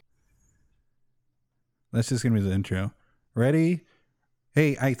That's just going to be the intro. Ready?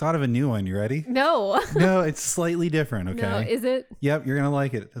 Hey, I thought of a new one. You ready? No. No, it's slightly different, okay? No, is it? Yep, you're going to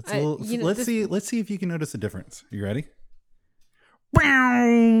like it. It's a little, let's see if you can notice the difference. You ready?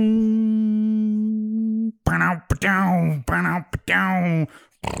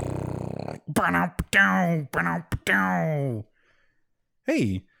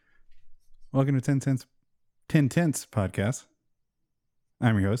 Hey, welcome to 10 Tenths podcast.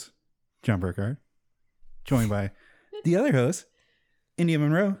 I'm your host, John Burkhardt, joined by the other host, India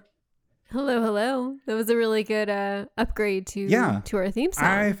Monroe. Hello. That was a really good upgrade to our theme song.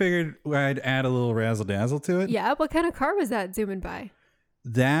 I figured I'd add a little razzle dazzle to it. Yeah, what kind of car was that zooming by?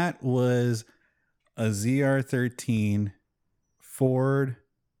 That was a ZR13 Ford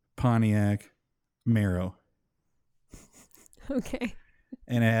Pontiac Mero. Okay.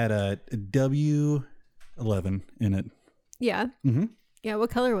 And it had a W11 in it. Yeah. Mm-hmm. Yeah, what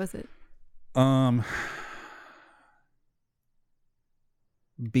color was it?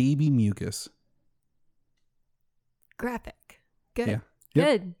 Baby mucus. Graphic. Good. Yeah. Yep.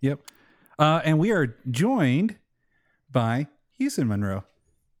 Good. Yep. And we are joined by Houston Monroe.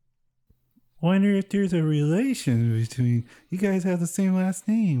 Wonder if there's a relation between you guys have the same last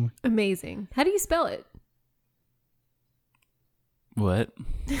name. Amazing. How do you spell it? What?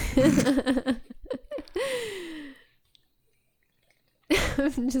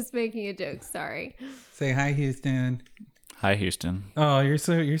 I'm just making a joke. Sorry. Say hi, Houston. Hi, Houston. Oh, you're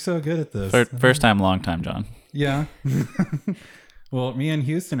so good at this. First time, long time, John. Yeah. Well, me and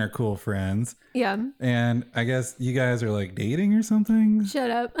Houston are cool friends. Yeah. And I guess you guys are like dating or something? Shut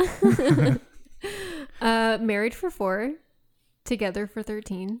up. Married for 4, together for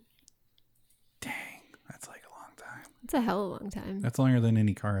 13. Dang, that's like a long time. It's a hell of a long time. That's longer than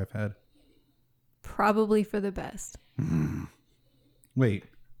any car I've had. Probably for the best. Wait,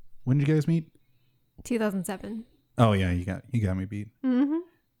 when did you guys meet? 2007. Oh yeah, you got me beat. Mm-hmm.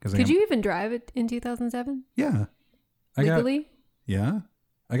 Could you even drive it in 2007? Yeah. Legally? I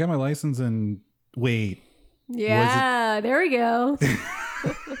got my license in. Wait. Yeah, there we go.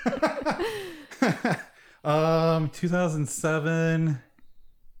 2007.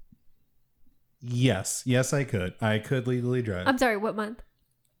 Yes, I could. I could legally drive. I'm sorry, what month?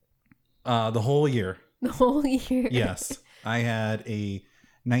 The whole year. The whole year. Yes, I had a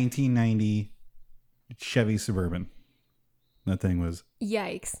 1990 Chevy Suburban. That thing was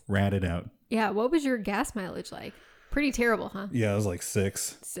Yikes. ratted out. Yeah, what was your gas mileage like? Pretty terrible, huh? Yeah, it was like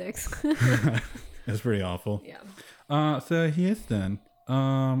 6. 6. It was pretty awful. Yeah. So Houston,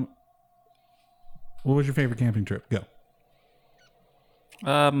 what was your favorite camping trip? Go.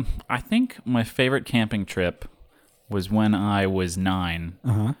 I think my favorite camping trip was when I was 9.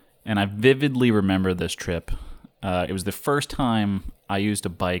 Uh-huh. And I vividly remember this trip. It was the first time I used a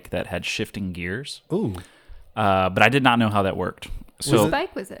bike that had shifting gears. Ooh. But I did not know how that worked. So Whose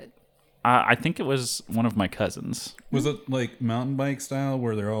bike was it? I think it was one of my cousins. Was it like mountain bike style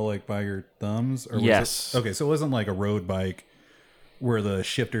where they're all like by your thumbs? Or was Yes. Okay, so it wasn't like a road bike where the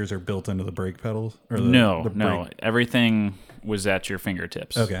shifters are built into the brake pedals? Or the No. brake- Everything was at your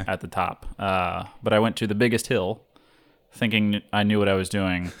fingertips at the top. But I went to the biggest hill thinking I knew what I was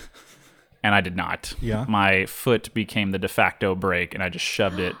doing, and I did not. Yeah. My foot became the de facto brake, and I just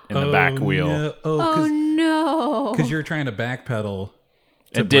shoved it in the back wheel. No. Oh, no. Because you're trying to backpedal.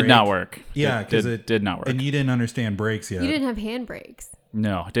 It did not work. Yeah, because it did not work. And you didn't understand brakes yet. You didn't have handbrakes.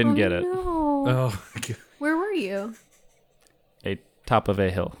 No, didn't get it. No. Oh, my God. Where were you? A top of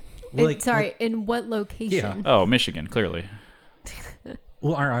a hill. In what location? Yeah. Oh, Michigan, clearly.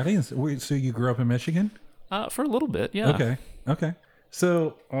 Well, our audience, so you grew up in Michigan? For a little bit, yeah. Okay.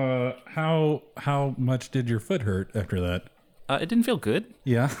 So, how much did your foot hurt after that? It didn't feel good.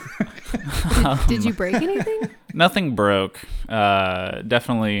 Yeah. Did you break anything? Nothing broke.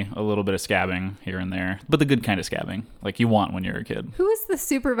 Definitely a little bit of scabbing here and there, but the good kind of scabbing, like you want when you're a kid. Who was the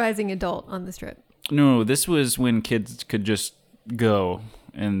supervising adult on this trip? No, this was when kids could just go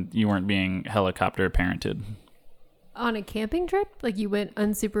and you weren't being helicopter parented. On a camping trip? Like you went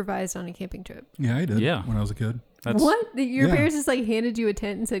unsupervised on a camping trip? Yeah, I did. Yeah. When I was a kid. What? Your Yeah. parents just like handed you a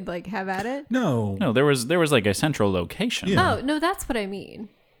tent and said like, have at it? No. No, there was like a central location. Yeah. Oh, no, that's what I mean.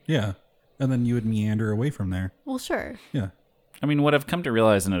 Yeah. And then you would meander away from there. Well, sure. Yeah. I mean, what I've come to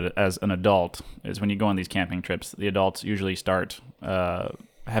realize as an adult is when you go on these camping trips, the adults usually start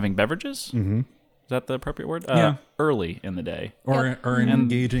having beverages. Mm-hmm. Is that the appropriate word? Yeah. Early in the day. Or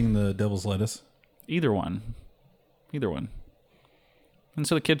engaging the devil's lettuce. Either one. And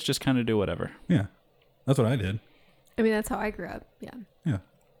so the kids just kind of do whatever. Yeah. That's what I did. I mean, that's how I grew up. Yeah. Yeah.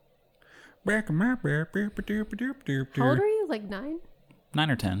 How old are you? Like 9?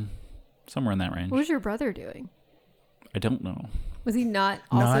 9 or 10. Somewhere in that range. What was your brother doing? I don't know. Was he not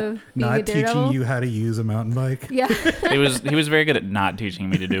also being a daredevil? Teaching you how to use a mountain bike? Yeah. He was very good at not teaching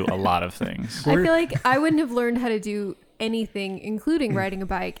me to do a lot of things. I feel like I wouldn't have learned how to do anything, including riding a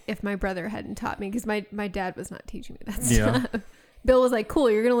bike, if my brother hadn't taught me, because my dad was not teaching me that stuff. Bill was like, cool,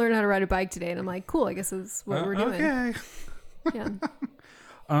 you're going to learn how to ride a bike today. And I'm like, cool, I guess that's what we're doing. Okay.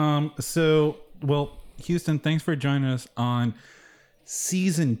 Yeah. So, well, Houston, thanks for joining us on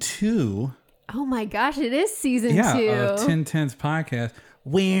season 2. Oh my gosh, it is season 2. Of 1010's podcast.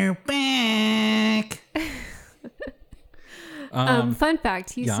 We're back. Fun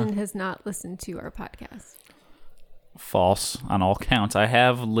fact, Houston has not listened to our podcast. False on all counts. I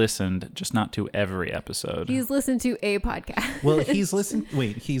have listened, just not to every episode. He's listened to a podcast. Well, he's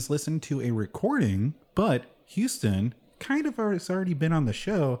listened to a recording, but Houston kind of has already been on the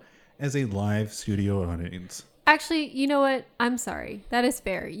show as a live studio audience. Actually, you know what? I'm sorry. That is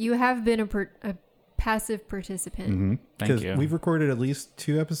fair. You have been a passive participant. Mm-hmm. Thank you. We've recorded at least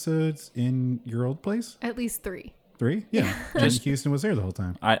 2 episodes in your old place. At least 3. 3? Yeah. And Houston was there the whole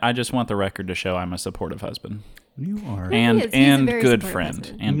time. I just want the record to show I'm a supportive husband. You are. And good friend.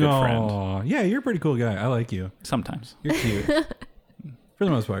 Husband. And good friend. Yeah, you're a pretty cool guy. I like you. Sometimes. You're cute. For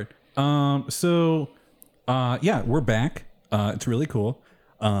the most part. So we're back. It's really cool.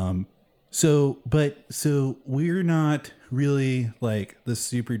 So we're not really like the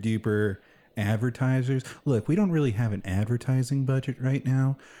super duper advertisers. Look, we don't really have an advertising budget right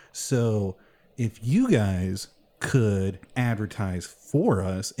now. So if you guys could advertise for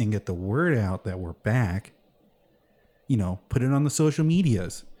us and get the word out that we're back, put it on the social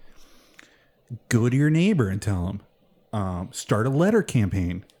medias, go to your neighbor and tell them, start a letter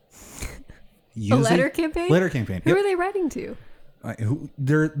campaign. A letter campaign? Letter campaign. Who are they writing to?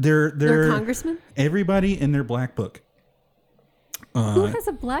 They're congressmen? Everybody in their black book. Who has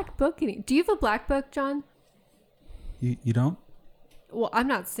a black book? Do you have a black book, John? You don't? Well, I'm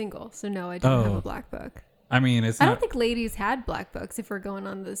not single, so no, I don't have a black book. I mean, I don't think ladies had black books if we're going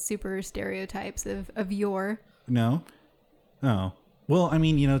on the super stereotypes of yore. No? Oh. Well, I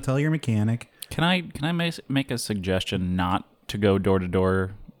mean, tell your mechanic. Can I make a suggestion not to go door to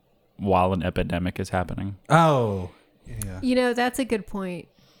door while an epidemic is happening? Oh. Yeah. That's a good point.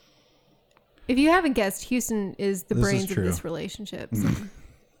 If you haven't guessed, Houston is the brains of this relationship. So.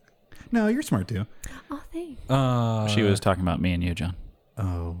 No, you're smart too. Oh, thanks. She was talking about me and you, John.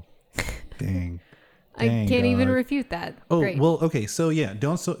 Oh, dang. I can't even refute that. Oh, Great. Well, okay. So yeah,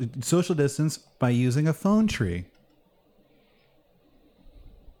 don't social distance by using a phone tree.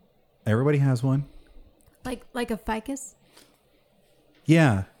 Everybody has one. Like a ficus?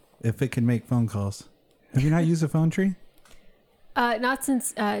 Yeah, if it can make phone calls. Have you not used a phone tree? Not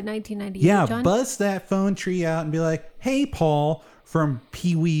since 1998. Yeah, John? bust that phone tree out and be like, "Hey, Paul from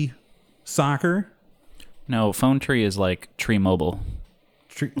Pee Wee Soccer." No, phone tree is like Tree Mobile.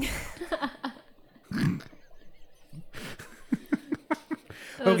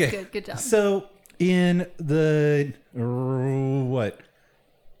 Okay, good job. So in the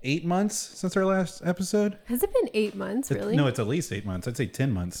 8 months since our last episode? Has it been 8 months? Really? No, it's at least 8 months. I'd say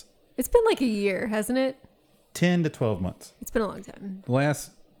 10 months. It's been like a year, hasn't it? 10 to 12 months. It's been a long time.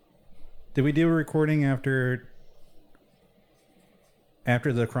 Did we do a recording after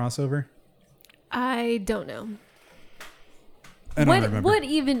the crossover? I don't know. I don't remember. What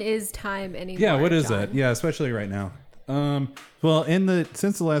even is time anymore? Yeah, what is John? that? Yeah, especially right now. Well,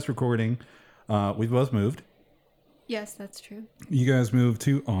 since the last recording, we've both moved. Yes, that's true. You guys moved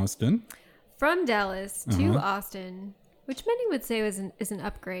to Austin. From Dallas to Austin, which many would say is an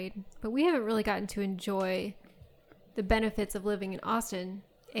upgrade, but we haven't really gotten to enjoy the benefits of living in Austin,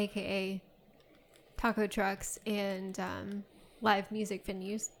 aka taco trucks and live music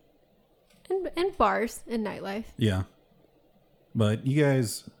venues and bars and nightlife. Yeah. But you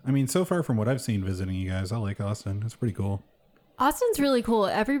guys, I mean, so far from what I've seen visiting you guys, I like Austin. It's pretty cool. Austin's really cool.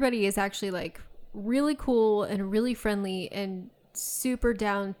 Everybody is actually like really cool and really friendly and super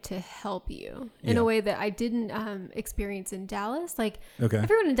down to help you in a way that I didn't experience in Dallas. Like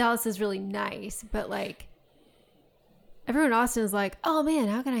everyone in Dallas is really nice, but like everyone in Austin is like, "Oh man,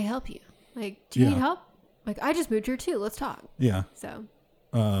 how can I help you? Like, do you need help? Like, I just moved here too. Let's talk." Yeah.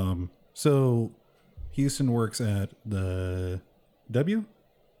 So Houston works at the W?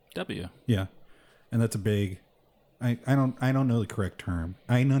 Yeah. And that's a big I don't know the correct term.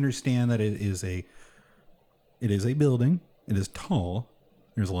 I understand that it is a building. It is tall.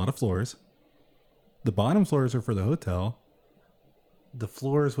 There's a lot of floors. The bottom floors are for the hotel. The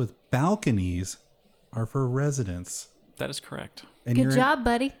floors with balconies are for residents. That is correct. And good job,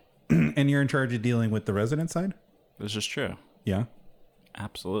 buddy. And you're in charge of dealing with the resident side? This is true. Yeah.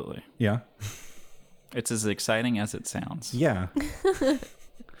 Absolutely. Yeah. It's as exciting as it sounds. Yeah.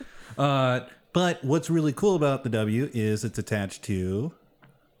 But what's really cool about the W is it's attached to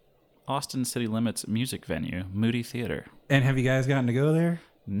Austin City Limits music venue, Moody Theater. And have you guys gotten to go there?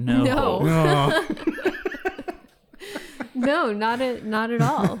 No. Oh. No, not at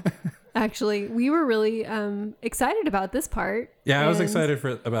all. Actually, we were really excited about this part. Yeah, I was excited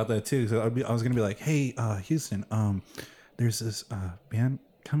about that too. So I was gonna be like, "Hey, Houston, there's this band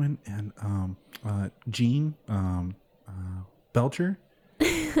coming, and Gene Belcher,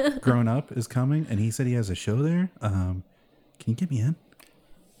 Grown Up, is coming, and he said he has a show there. Can you get me in?"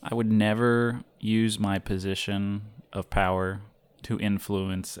 I would never use my position of power to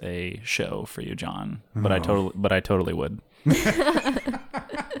influence a show for you, John. But I totally would.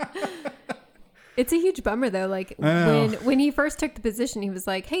 It's a huge bummer though. Like when he first took the position, he was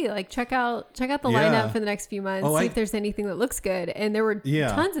like, "Hey, like check out the lineup for the next few months. See if there's anything that looks good." And there were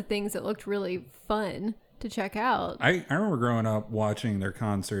tons of things that looked really fun to check out. I remember growing up watching their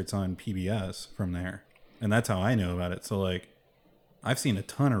concerts on PBS from there, and that's how I know about it. So like, I've seen a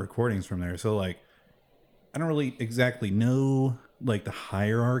ton of recordings from there. So like, I don't really exactly know like the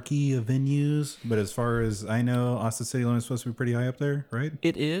hierarchy of venues, but as far as I know, Austin City Limits is supposed to be pretty high up there, right?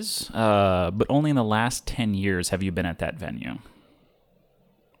 It is, but only in the last 10 years have you been at that venue.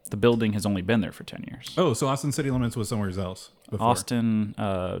 The building has only been there for 10 years. Oh, so Austin City Limits was somewhere else before. Austin,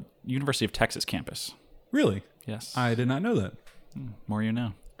 University of Texas campus. Really? Yes. I did not know that. More you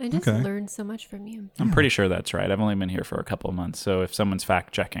know. I just learned so much from you. I'm pretty sure that's right. I've only been here for a couple of months, so if someone's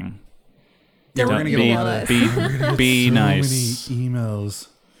fact checking, yeah, we're gonna get a lot of be so nice. Many emails.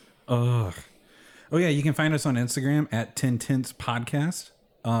 Ugh. Oh yeah, you can find us on Instagram at 10tenths podcast.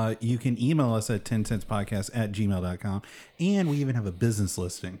 You can email us at 10tentspodcast@gmail.com, and we even have a business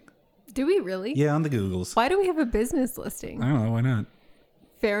listing. Do we really? Yeah, on the Googles. Why do we have a business listing? I don't know, why not?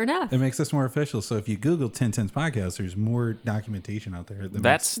 Fair enough. It makes us more official. So if you Google 10tenths podcast, there's more documentation out there.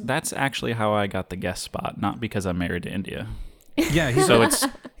 That's actually how I got the guest spot, not because I'm married to India. Yeah, so it's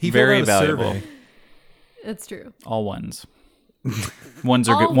very valuable. Survey. That's true. All ones. Ones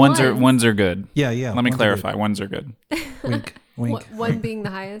are good. Ones are good. Yeah. Let me clarify. Ones are good. Wink, wink. One being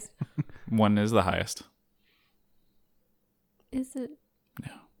the highest. One is the highest. Is it?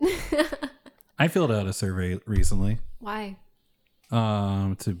 No. I filled out a survey recently. Why?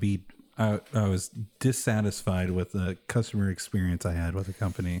 I was dissatisfied with the customer experience I had with the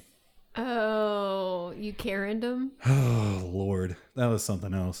company. Oh, you Karen'd them? Oh Lord, that was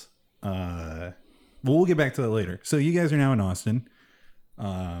something else. But we'll get back to that later. So you guys are now in Austin.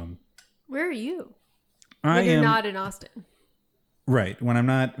 Where are you? You're not in Austin. Right. When I'm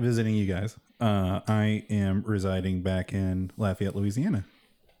not visiting you guys, I am residing back in Lafayette, Louisiana.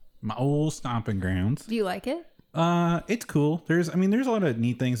 My old stomping grounds. Do you like it? It's cool. There's a lot of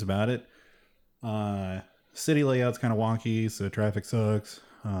neat things about it. City layout's kind of wonky, so traffic sucks.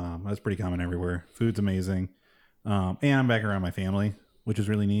 That's pretty common everywhere. Food's amazing. And I'm back around my family, which is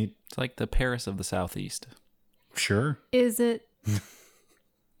really neat. It's like the Paris of the Southeast. Sure. Is it?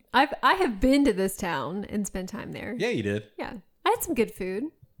 I have been to this town and spent time there. Yeah, you did. Yeah. I had some good food.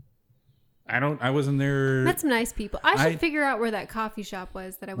 I wasn't there. Met some nice people. I should figure out where that coffee shop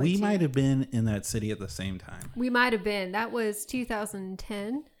was that I went to. We might have been in that city at the same time. We might have been. That was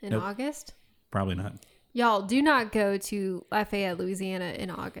 2010 in August. Probably not. Y'all, do not go to Lafayette, Louisiana in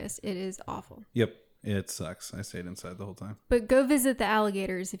August. It is awful. Yep. It sucks. I stayed inside the whole time. But go visit the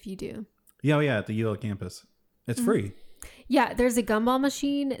alligators if you do. Yeah, at the UL campus. It's free. Yeah, there's a gumball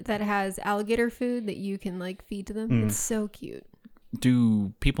machine that has alligator food that you can like feed to them. It's so cute.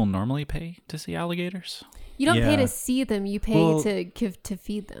 Do people normally pay to see alligators? You don't pay to see them. You pay to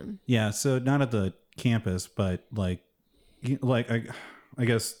feed them. Yeah, so not at the campus, but like I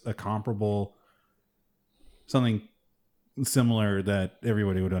guess a comparable, something similar that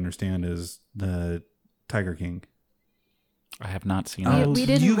everybody would understand is the Tiger King. I have not seen Oh, it. we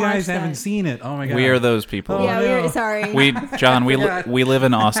didn't You watch guys that. haven't seen it. Oh my god. We are those people. Oh, Yeah, no. we're sorry. We live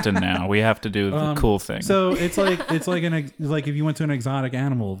in Austin now. We have to do the cool thing. So it's like like if you went to an exotic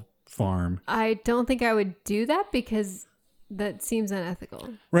animal farm. I don't think I would do that because that seems unethical.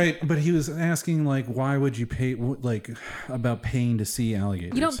 Right, but he was asking like, why would you pay about paying to see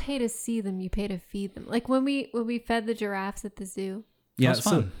alligators? You don't pay to see them; you pay to feed them. Like when we fed the giraffes at the zoo. Yeah, That was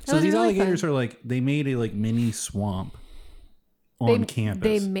fun. so was these really alligators fun. are like they made a like mini swamp on campus.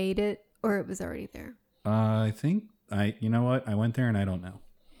 They made it, or it was already there. I think you know what? I went there and I don't know.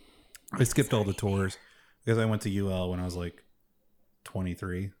 I skipped all the tours because I went to UL when I was like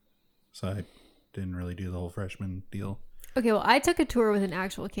 23, so I didn't really do the whole freshman deal. Okay, well, I took a tour with an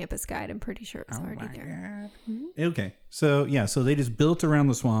actual campus guide. I'm pretty sure it's already there. Mm-hmm. Okay, so they just built around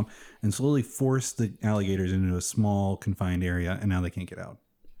the swamp and slowly forced the alligators into a small confined area, and now they can't get out.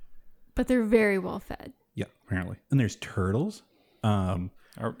 But they're very well fed. Yeah, apparently. And there's turtles.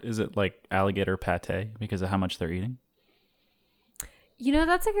 Or is it like alligator pate because of how much they're eating?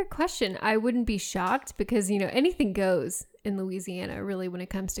 That's a good question. I wouldn't be shocked because, anything goes in Louisiana, really, when it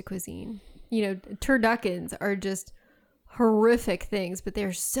comes to cuisine. Turduckens are just horrific things, but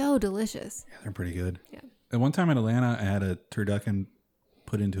they're so delicious. Yeah, they're pretty good. Yeah. At one time in Atlanta, I had a turducken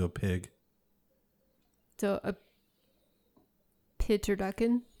put into a pig. So a pit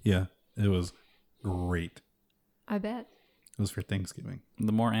turducken? Yeah, it was great. I bet. It was for Thanksgiving.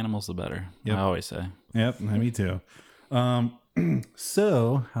 The more animals, the better. Yep. I always say. Yep, me too.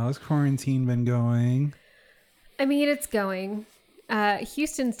 So, how's quarantine been going? I mean, it's going.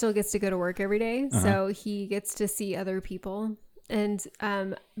 Houston still gets to go to work every day, so he gets to see other people. And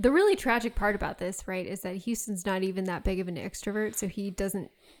the really tragic part about this, right, is that Houston's not even that big of an extrovert, so he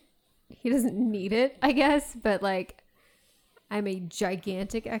doesn't need it, I guess. But like, I'm a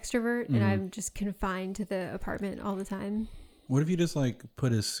gigantic extrovert, and I'm just confined to the apartment all the time. What if you just like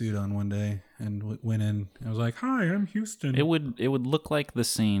put his suit on one day and went in and was like, "Hi, I'm Houston." It would look like the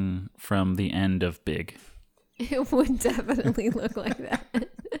scene from the end of Big. It would definitely look like that.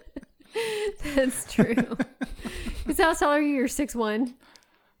 That's true. Because how tall are you? You're 6'1".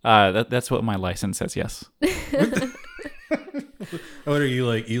 That's what my license says. Yes. What are you,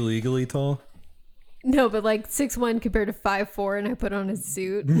 like, illegally tall? No, but like 6'1" compared to 5'4", and I put on his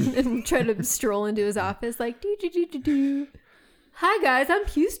suit and try to stroll into his office like, do. Hi guys, I'm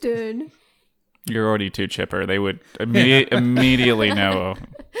Houston. You're already too chipper. They would immediately know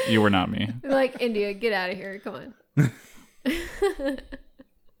you were not me. They're like, India, get out of here. Come on.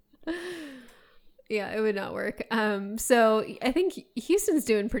 Yeah, it would not work. So I think Houston's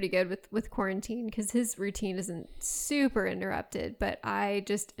doing pretty good with quarantine because his routine isn't super interrupted, but I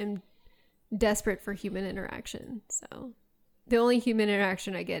just am desperate for human interaction. So the only human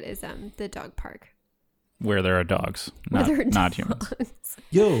interaction I get is the dog park. Where there are dogs, not humans.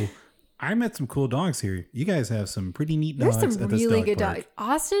 Yo, I met some cool dogs here. You guys have some pretty neat dogs. There's some really good park. dogs.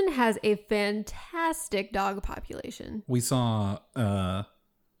 Austin has a fantastic dog population. We saw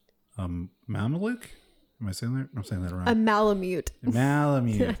Mameluke. Am I saying that? I'm saying that wrong. A Malamute.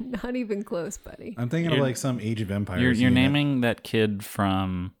 Malamute. Not even close, buddy. I'm thinking of like some Age of Empires. You're naming that kid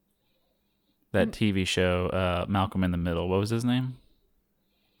from that TV show, Malcolm in the Middle. What was his name?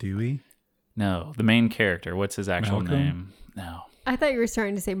 Dewey? No, the main character. What's his actual name? No. I thought you were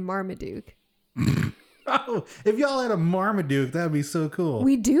starting to say Marmaduke. Oh, if y'all had a Marmaduke, that'd be so cool.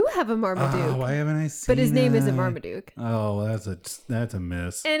 We do have a Marmaduke. Oh, why haven't I seen But his name that? isn't Marmaduke. Oh, that's a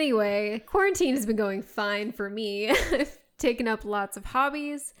miss. Anyway, quarantine has been going fine for me. I've taken up lots of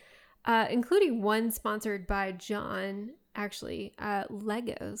hobbies, including one sponsored by John, actually,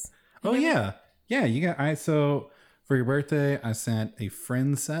 Legos. Oh, yeah. Yeah, so for your birthday, I sent a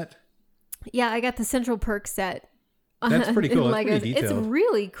friend set. Yeah, I got the Central Perk set. That's pretty cool. That's pretty it's detailed.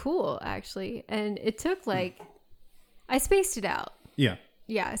 really cool, actually. And it took I spaced it out. Yeah.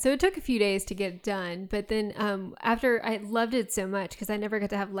 Yeah, so it took a few days to get it done. But then after I loved it so much because I never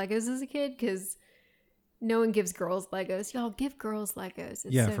got to have Legos as a kid because no one gives girls Legos. Y'all give girls Legos. It's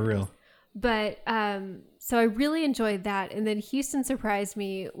yeah, so for nice. real. But so I really enjoyed that. And then Houston surprised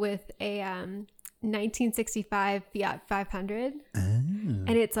me with a 1965 Fiat 500.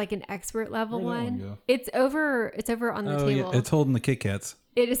 And it's like an expert level one. It's over on the table. Yeah. It's holding the Kit Kats.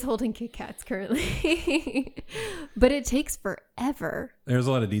 It is holding Kit Kats currently. But it takes forever. There's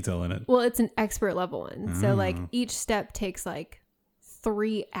a lot of detail in it. Well, it's an expert level one. So like each step takes like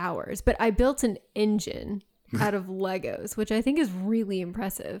 3 hours. But I built an engine out of Legos, which I think is really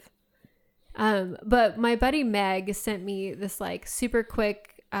impressive. But my buddy Meg sent me this like super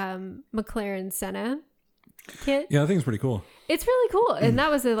quick McLaren Senna kit. Yeah, I think it's pretty cool. It's really cool. And that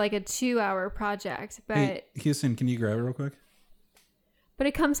was a 2-hour project. But hey, Houston, can you grab it real quick? But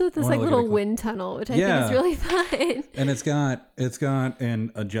it comes with this like little wind tunnel, which I think is really fun. And it's got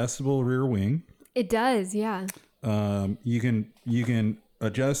an adjustable rear wing. It does, yeah. You can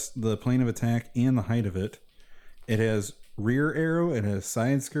adjust the plane of attack and the height of it. It has rear arrow, it has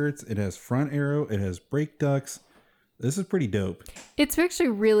side skirts, it has front arrow, it has brake ducts. This is pretty dope. It's actually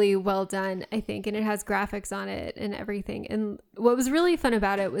really well done, I think, and it has graphics on it and everything. And what was really fun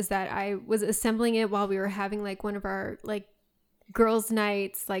about it was that I was assembling it while we were having like one of our like girls'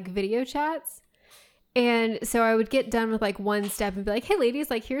 nights, like video chats. And so I would get done with like one step and be like, hey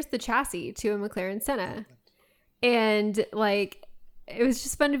ladies, like here's the chassis to a McLaren Senna. And like it was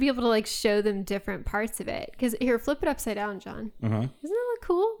just fun to be able to like show them different parts of it. Because here, flip it upside down, John. Doesn't that look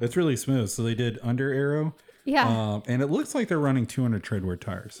cool? It's really smooth. So they did under arrow. Yeah. And it looks like they're running 200 treadwear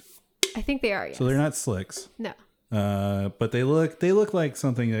tires. I think they are. Yes. So they're not slicks. No. But they look like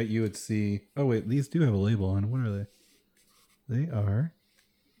something that you would see. Oh wait, these do have a label on. What are they? They are.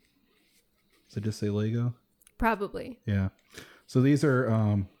 Does it just say Lego? Probably. Yeah. So these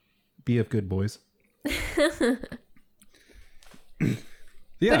are BF Good Boys.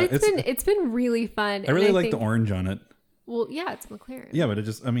 Yeah, but it's been really fun. I really like the orange on it. Well, yeah, it's McLaren. Yeah, but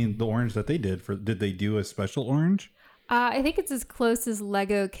the orange that they did they do a special orange? I think it's as close as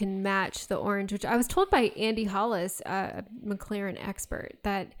Lego can match the orange, which I was told by Andy Hollis, a McLaren expert,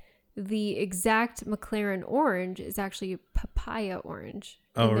 that the exact McLaren orange is actually papaya orange.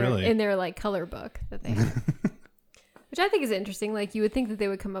 Really? In their like color book that they have. Which I think is interesting. Like you would think that they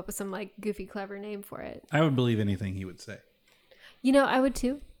would come up with some like goofy, clever name for it. I would believe anything he would say. You know, I would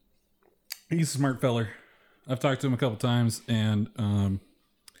too. He's a smart feller. I've talked to him a couple times, and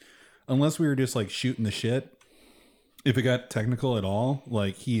unless we were just like shooting the shit, if it got technical at all,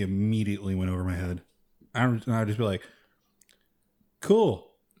 like he immediately went over my head. I would just be like, "Cool,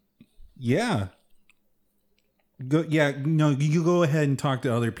 yeah, go, yeah, no, you go ahead and talk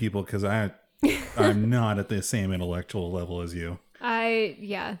to other people because I'm not at the same intellectual level as you."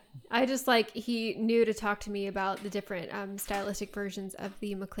 I just like he knew to talk to me about the different stylistic versions of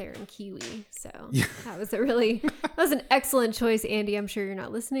the McLaren Kiwi. So that was an excellent choice, Andy. I'm sure you're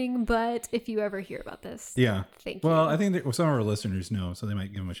not listening, but if you ever hear about this, thank you. Well, I think some of our listeners know, so they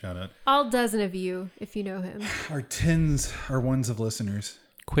might give him a shout out. All dozen of you, if you know him. Our tens are ones of listeners.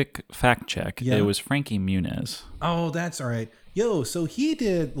 Quick fact check. Yeah. It was Frankie Muniz. Oh, that's all right. Yo, so he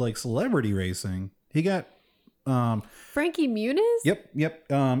did like celebrity racing. He got Frankie Muniz?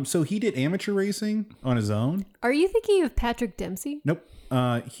 Yep. So he did amateur racing on his own. Are you thinking of Patrick Dempsey? Nope.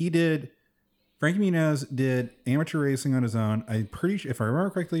 Frankie Muniz did amateur racing on his own. I'm pretty sure, if I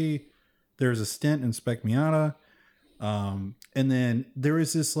remember correctly, there was a stint in Spec Miata. And then there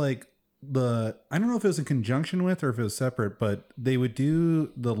was this like I don't know if it was in conjunction with or if it was separate, but they would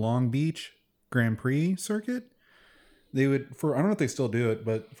do the Long Beach Grand Prix circuit. They would, I don't know if they still do it,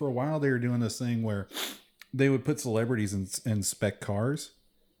 but for a while they were doing this thing where they would put celebrities in spec cars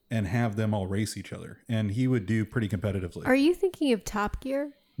and have them all race each other. And he would do pretty competitively. Are you thinking of Top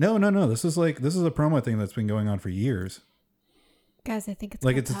Gear? No. This is a promo thing that's been going on for years. Guys, I think it's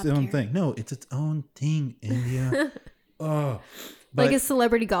like it's its own thing. No, it's its own thing, India. Like a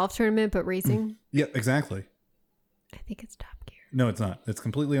celebrity golf tournament, but racing? Yeah, exactly. I think it's Top Gear. No, it's not. It's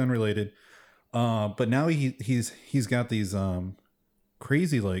completely unrelated. But now he's got these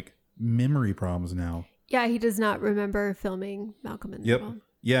crazy like memory problems now. Yeah, he does not remember filming Malcolm in the Middle.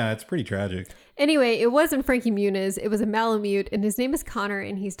 Yeah, it's pretty tragic. Anyway, it wasn't Frankie Muniz. It was a Malamute, and his name is Connor,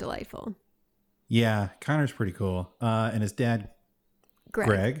 and he's delightful. Yeah, Connor's pretty cool. And his dad,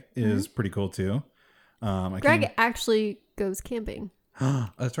 Greg is pretty cool too. Greg actually goes camping.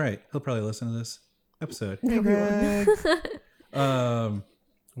 That's right. He'll probably listen to this episode. Hey, Greg. I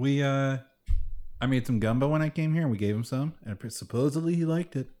made some gumbo when I came here, and we gave him some, and supposedly he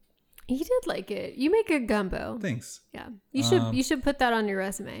liked it. He did like it. You make good gumbo. Thanks. Yeah, you should put that on your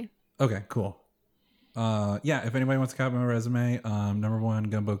resume. Okay, cool. Yeah, if anybody wants to copy my resume, #1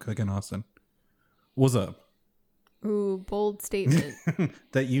 gumbo cook in Austin. What's up? Ooh, bold statement.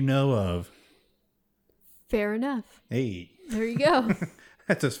 That you know of. Fair enough. Hey. There you go.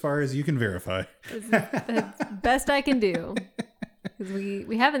 That's as far as you can verify. That's best I can do. Because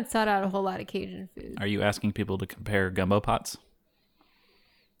we haven't sought out a whole lot of Cajun food. Are you asking people to compare gumbo pots?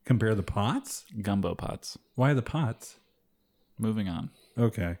 Compare the pots? Gumbo pots. Why the pots? Moving on.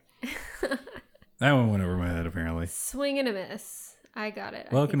 Okay. That one went over my head, apparently. Swing and a miss. I got it.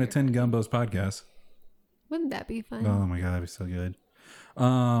 Welcome to 10 Gumbos podcast. Wouldn't that be fun? Oh my God, that'd be so good.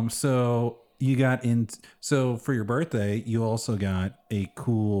 So you got so for your birthday, you also got a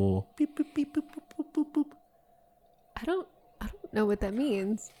cool beep, beep, beep, boop, boop, boop, boop. I don't know what that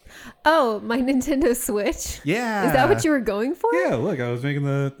means. Oh, my Nintendo Switch. Yeah. Is that what you were going for? Yeah, look, I was making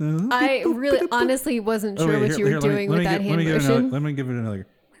the I really honestly wasn't sure what you were doing with that hand motion. Let me give it another.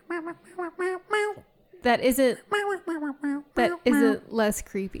 That isn't less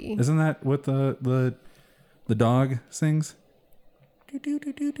creepy. Isn't that what the dog sings? Do do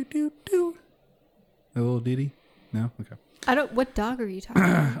do do do do do. A little ditty? No? Okay. What dog are you talking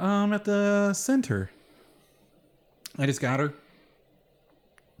about? At the center. I just got her.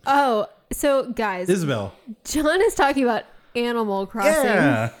 Oh, so guys. Isabel. John is talking about Animal Crossing.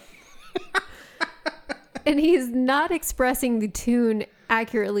 Yeah. And he's not expressing the tune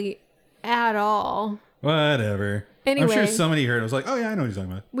accurately at all. Whatever. Anyway, I'm sure somebody heard it was like, oh yeah, I know what you're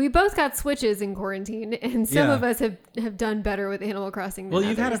talking about. we both got Switches in quarantine, and some of us have done better with Animal Crossing than Well,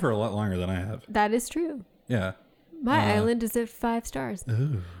 you've had others. it for a lot longer than I have. That is true. Yeah. My island is at 5 stars.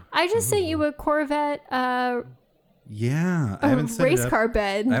 Ooh. I just sent you a Corvette Yeah. I haven't set race it up. car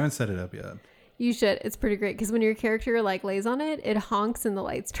bed. I haven't set it up yet. You should. It's pretty great because when your character like lays on it, it honks and the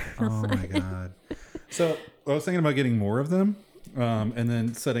lights turn Oh on. my god. So I was thinking about getting more of them, and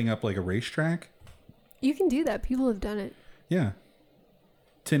then setting up like a racetrack. You can do that. People have done it. Yeah.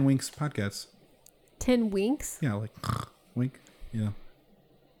 10 Winks podcasts. 10 winks? Yeah, like wink. Yeah.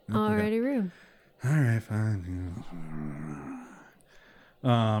 Already rude. All right, fine.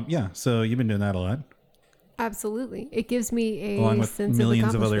 Yeah. So you've been doing that a lot, Absolutely. It gives me a along with sense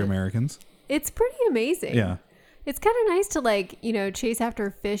millions of of other accomplishment. Americans. It's pretty amazing. Yeah. It's kind of nice to like, chase after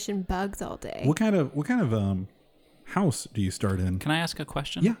fish and bugs all day. What kind of house do you start in? Can I ask a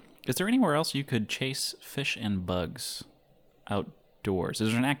question? Yeah. Is there anywhere else you could chase fish and bugs outdoors? Is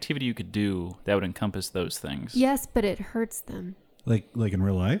there an activity you could do that would encompass those things? Yes, but it hurts them. Like in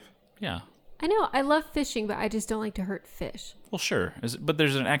real life? Yeah. I know. I love fishing, but I just don't like to hurt fish. Well, sure. But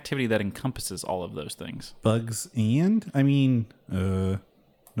there's an activity that encompasses all of those things. Bugs and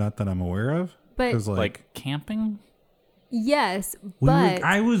not that I'm aware of. But 'Cause, Like camping? yes, but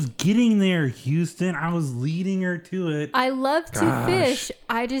I was getting there, Houston. I was leading her to it. I love to Gosh. fish.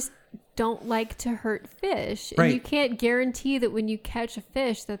 I just don't like to hurt fish. Right. And you can't guarantee that when you catch a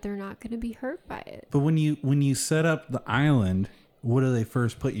fish that they're not going to be hurt by it. But when you set up the island, what do they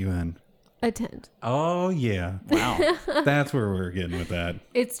first put you in? A tent. Oh yeah, Wow. that's where we're getting with that.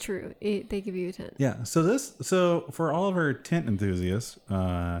 It's true. They give you a tent. Yeah. So for all of our tent enthusiasts,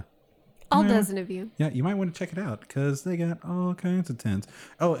 All Yeah. dozen of you. yeah, you might want to check it out because they got all kinds of tents.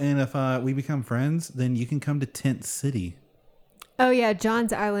 Oh, and if we become friends, then you can come to Tent City. Oh yeah,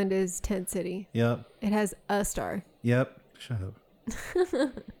 John's Island is Tent City. Yep. It has a star. Yep. Shut up.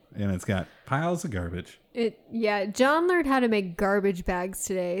 And it's got piles of garbage. John learned how to make garbage bags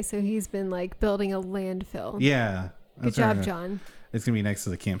today, so he's been like building a landfill. Yeah. Good that's job, right. John. It's gonna be next to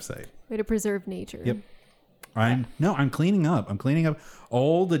the campsite. Way to preserve nature. Yep. I'm cleaning up. I'm cleaning up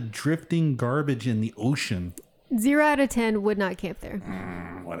all the drifting garbage in the ocean. 0 out of 10 would not camp there.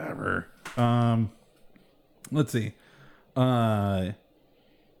 Whatever. Let's see.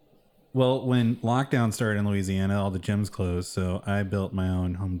 Well, when lockdown started in Louisiana, all the gyms closed, so I built my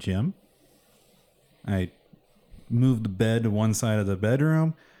own home gym. I moved the bed to one side of the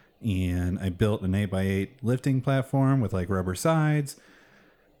bedroom, and I built an 8x8 lifting platform with like rubber sides.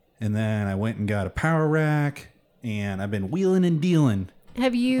 And then I went and got a power rack, and I've been wheeling and dealing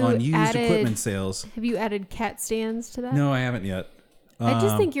Have you on used equipment sales. Have you added cat stands to that? No, I haven't yet. I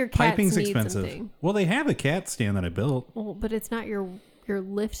just think your cats piping's need expensive. something. Well, they have a cat stand that I built. Well, but it's not your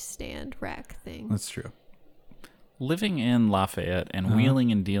lift stand rack thing. That's true. Living in Lafayette and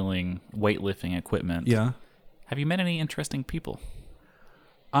wheeling and dealing weightlifting equipment. Yeah. Have you met any interesting people?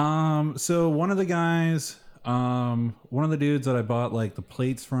 So one of the guys, one of the dudes that I bought like the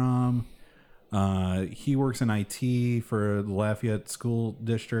plates from, he works in IT for the Lafayette School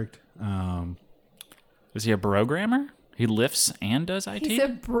District. Is he a programmer? He lifts and does IT? He's a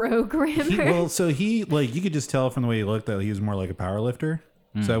programmer. He like you could just tell from the way he looked that he was more like a power lifter.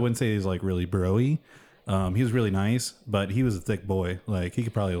 So I wouldn't say he's like really bro-y. He was really nice, but he was a thick boy. Like he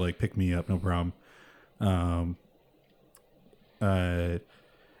could probably like pick me up, no problem.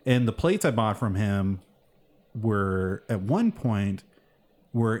 And the plates I bought from him were at one point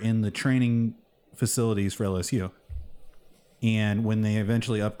were in the training facilities for LSU. And when they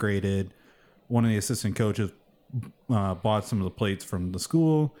eventually upgraded, one of the assistant coaches bought some of the plates from the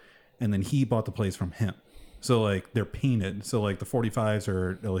school, and then he bought the plates from him. So like they're painted. So like the 45s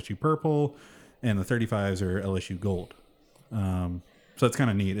are LSU purple, and the 35s are LSU gold. So it's kind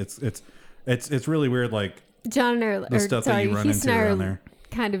of neat. It's really weird. Like John the stuff that you run Heath into and I around are there.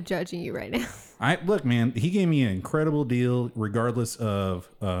 kind of judging you right now. Look, man, he gave me an incredible deal regardless of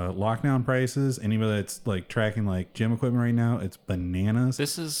lockdown prices. Anybody that's like tracking like gym equipment right now, it's bananas.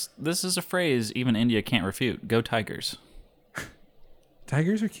 This is a phrase even India can't refute. Go Tigers.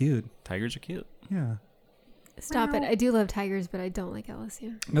 Tigers are cute. Tigers are cute. Yeah. Stop it. I do love Tigers, but I don't like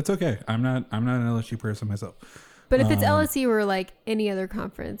LSU. That's okay. I'm not an LSU person myself. But if it's LSU or like any other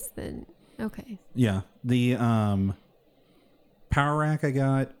conference, then okay. Yeah. The power rack I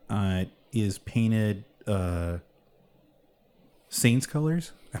got is painted Saints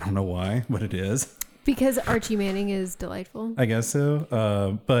colors. I don't know why, but it is. Because Archie Manning is delightful. I guess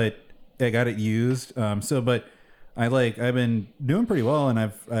so. But I got it used. But I've been doing pretty well, and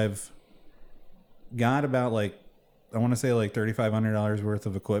I've got about like I want to say like $3,500 worth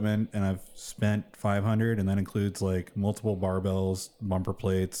of equipment, and I've spent $500, and that includes like multiple barbells, bumper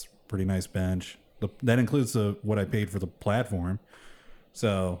plates, pretty nice bench. That includes what I paid for the platform.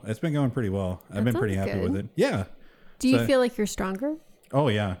 So it's been going pretty well. I've been pretty happy with it. Yeah. Do you feel like you're stronger? Oh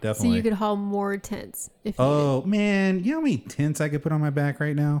yeah, definitely. So you could haul more tents if you needed. Man, you know how many tents I could put on my back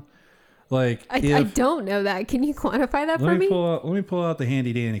right now? Like I don't know that. Can you quantify that for me? Let me pull out the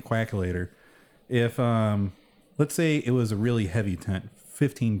handy dandy calculator. If let's say it was a really heavy tent,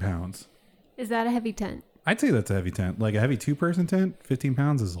 15 pounds. Is that a heavy tent? I'd say that's a heavy tent. Like a heavy 2-person tent, 15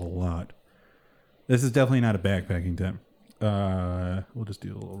 pounds is a lot. This is definitely not a backpacking tent. We'll just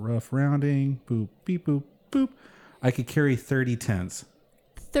do a little rough rounding. Boop, beep, boop, boop. I could carry 30 tents.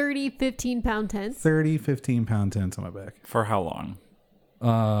 30 15-pound tents? 30 15-pound tents on my back. For how long?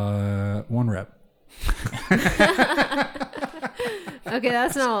 1 rep. Okay,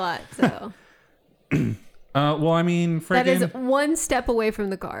 that's not a lot. So. Well, I mean, that is 1 step away from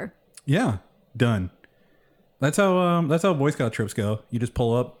the car. Yeah, done. That's how Boy Scout trips go. You just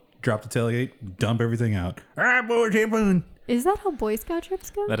pull up, drop the tailgate, dump everything out. All right, boys, having. Is that how Boy Scout trips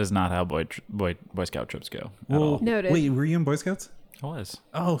go? That is not how Boy Scout trips go at well, all. Noted. Wait, were you in Boy Scouts? I was.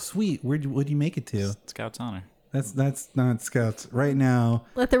 Oh, sweet. What'd you make it to? Scouts honor. That's not Scouts right now.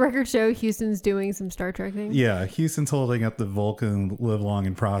 Let the record show Houston's doing some Star Trek things. Yeah, Houston's holding up the Vulcan "Live Long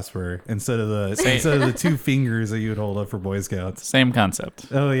and Prosper" instead of the 2 fingers that you would hold up for Boy Scouts. Same concept.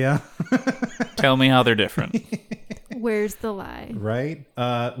 Oh yeah. Tell me how they're different. Where's the lie? Right.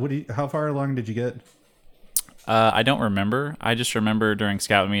 How far along did you get? I don't remember. I just remember during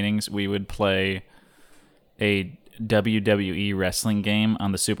Scout meetings we would play a WWE wrestling game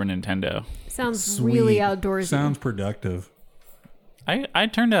on the Super Nintendo. Sounds really outdoorsy. Sounds productive. I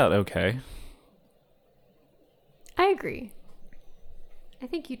turned out okay. I agree. I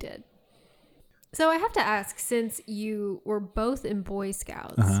think you did. So I have to ask, since you were both in Boy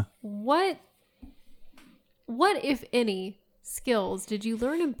Scouts, what, if any, skills did you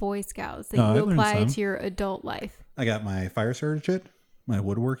learn in Boy Scouts that you apply to your adult life? I got my fire starter kit, my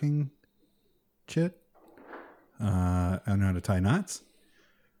woodworking kit. I know how to tie knots.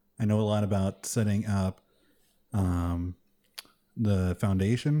 I know a lot about setting up the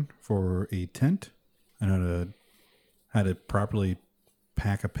foundation for a tent. I know how to properly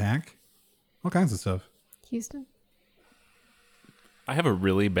pack a pack. All kinds of stuff. Houston? I have a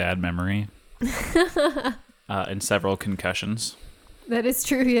really bad memory and several concussions. That is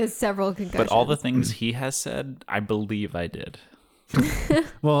true. He has several concussions. But all the things he has said, I believe I did.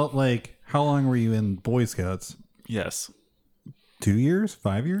 Well, like, how long were you in Boy Scouts? Yes. 2 years?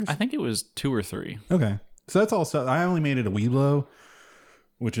 5 years? I think it was 2 or 3. Okay. So that's all stuff. I only made it a Weeblo,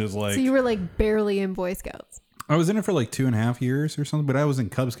 which is like... So you were like barely in Boy Scouts. I was in it for like 2.5 years or something, but I was in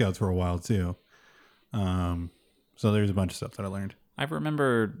Cub Scouts for a while too. So there's a bunch of stuff that I learned. I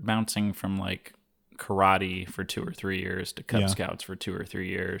remember bouncing from like karate for 2 or 3 years to Cub Scouts for 2 or 3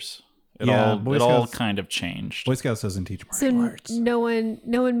 years. It all kind of changed. Boy Scouts doesn't teach martial arts. No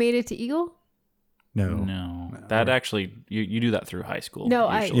one made it to Eagle? No. That actually you do that through high school. No,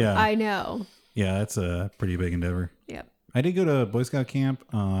 I know. Yeah, that's a pretty big endeavor. Yep. I did go to Boy Scout camp.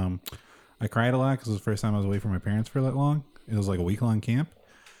 I cried a lot because it was the first time I was away from my parents for that long. It was like a week-long camp.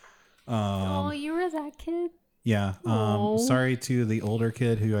 Oh, you were that kid? Yeah. Sorry to the older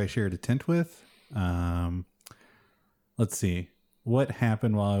kid who I shared a tent with. Let's see. What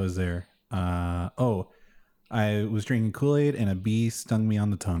happened while I was there? I was drinking Kool-Aid and a bee stung me on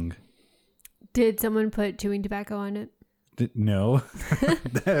the tongue. Did someone put chewing tobacco on it? No.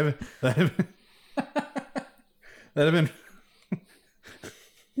 That'd have been...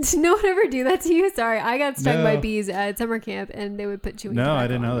 Did no one ever do that to you? Sorry, I got stung by bees at summer camp, and they would put chewing tobacco. No, I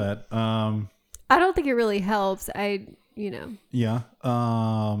didn't know on that. I don't think it really helps. Yeah.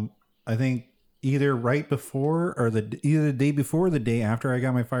 I think either right before or either the day before or the day after I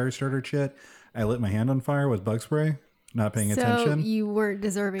got my fire starter kit, I lit my hand on fire with bug spray, not paying attention. So you weren't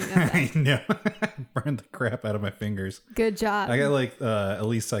deserving of that. I know. Burned the crap out of my fingers. Good job. I got like at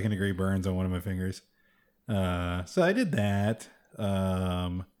least 2nd-degree burns on one of my fingers. So I did that.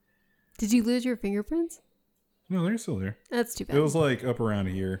 Did you lose your fingerprints? No, they're still there. That's too bad. It was like up around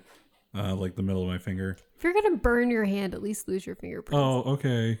here, like the middle of my finger. If you're gonna burn your hand, at least lose your fingerprints. Oh,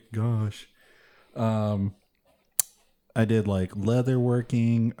 okay. Gosh. I did like leather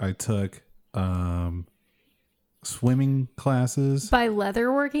working. I took swimming classes. By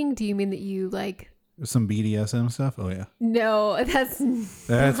leather working, do you mean that you like some BDSM stuff? Oh yeah. No, that's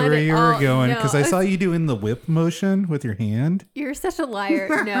where you were going, because I saw you doing the whip motion with your hand. You're such a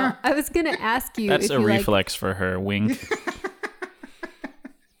liar. No, I was gonna ask you. That's a reflex for her. Wink.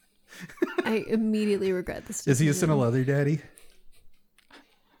 I immediately regret this. Is he a son of leather daddy?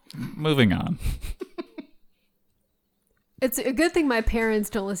 Moving on. It's a good thing my parents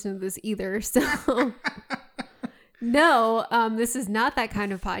don't listen to this either. So, no, this is not that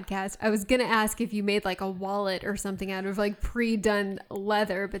kind of podcast. I was going to ask if you made like a wallet or something out of like pre-done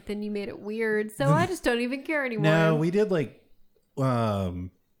leather, but then you made it weird. So I just don't even care anymore. No, we did like,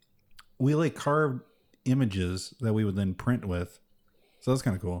 we like carved images that we would then print with. So that's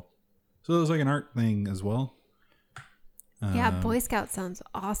kind of cool. So it was like an art thing as well. Yeah, Boy Scout sounds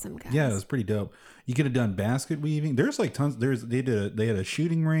awesome, guys. Yeah, it was pretty dope. You could have done basket weaving. There's like tons. They had a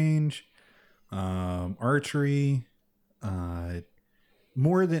shooting range, archery,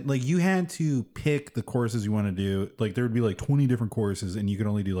 more than like you had to pick the courses you want to do. Like there would be like 20 different courses, and you could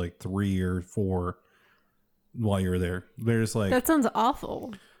only do like 3 or 4 while you were there. There's like that sounds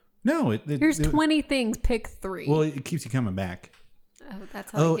awful. No, here's 20 things. Pick 3. Well, it keeps you coming back. Oh,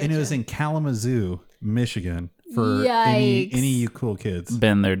 that's how. And it was in Kalamazoo, Michigan. For any of you cool kids.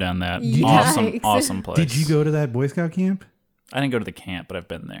 Been there, done that. Yikes. Awesome place. Did you go to that Boy Scout camp? I didn't go to the camp, but I've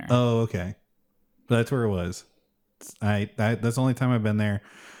been there. Oh, okay. That's where it was. That's the only time I've been there.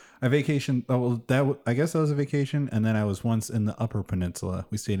 I vacationed. Oh, well, I guess that was a vacation, and then I was once in the Upper Peninsula.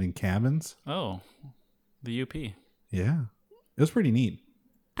 We stayed in cabins. Oh, the UP. Yeah, it was pretty neat.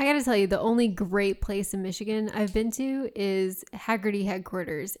 I gotta tell you, the only great place in Michigan I've been to is Hagerty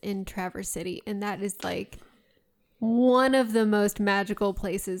headquarters in Traverse City, and that is like one of the most magical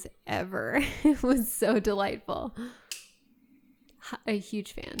places ever. It was so delightful. A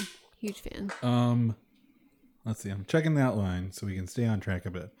huge fan. Let's see. I'm checking the outline so we can stay on track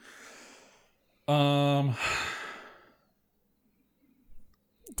a bit.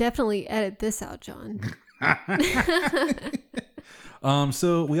 Definitely edit this out, John.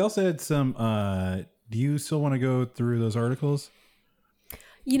 So we also had some. Do you still want to go through those articles?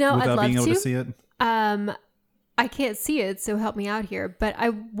 You know, without I'd love being able to to see it. I can't see it, so help me out here. But I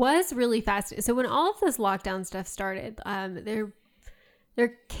was really fascinated. So when all of this lockdown stuff started,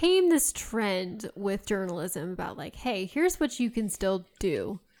 there came this trend with journalism about like, hey, here's what you can still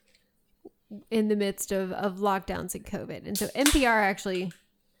do in the midst of lockdowns and COVID. And so NPR actually,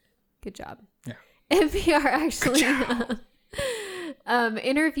 good job. Yeah. NPR actually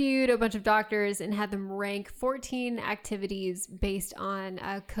interviewed a bunch of doctors and had them rank 14 activities based on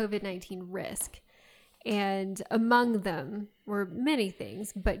COVID-19 risk. And among them were many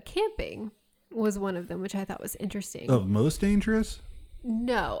things, but camping was one of them, which I thought was interesting. Of most dangerous?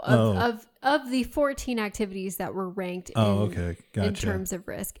 No, of the 14 activities that were ranked in terms of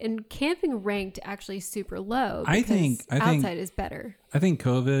risk. And camping ranked actually super low. I think outside is better. I think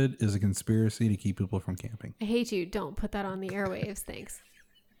COVID is a conspiracy to keep people from camping. I hate you. Don't put that on the airwaves. Thanks.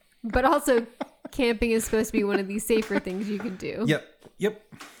 But also, camping is supposed to be one of these safer things you can do. Yep.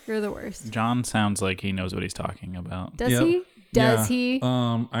 You're the worst. John sounds like he knows what he's talking about. Does he? Does he?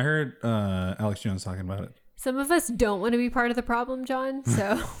 I heard Alex Jones talking about it. Some of us don't want to be part of the problem, John.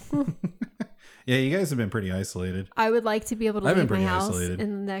 So yeah, you guys have been pretty isolated. I would like to be able to leave my house in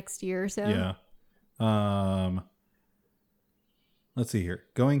the next year or so. Yeah. Let's see here.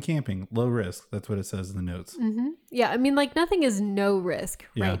 Going camping, low risk. That's what it says in the notes. Mm-hmm. Yeah, I mean, like nothing is no risk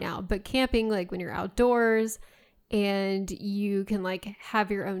right now, but camping, like when you're outdoors and you can like have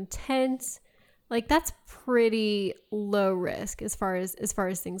your own tent, like that's pretty low risk as far as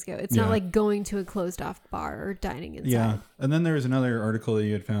things go. It's not like going to a closed off bar or dining inside. Yeah. And then there was another article that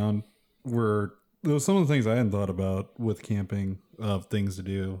you had found where there was some of the things I hadn't thought about with camping of things to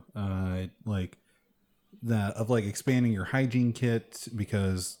do. Like that of like expanding your hygiene kit,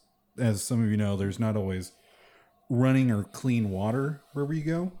 because as some of you know, there's not always running or clean water wherever you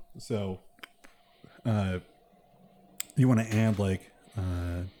go. So you want to add like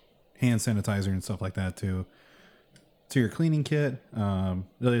hand sanitizer and stuff like that to your cleaning kit. The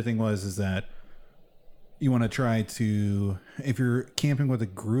other thing is that you want to try to, if you're camping with a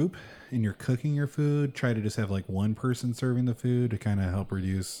group and you're cooking your food, try to just have like one person serving the food to kind of help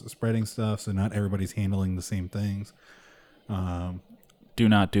reduce spreading stuff, so not everybody's handling the same things. Do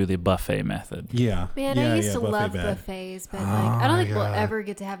not do the buffet method. Yeah. Man, I used to love buffets, but like I don't think we'll ever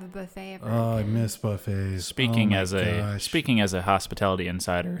get to have a buffet ever. Oh, I miss buffets. Speaking as a hospitality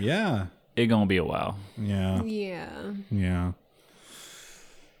insider. Yeah. It gonna be a while. Yeah. Yeah.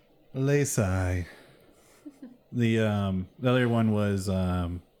 Laysai. The other one was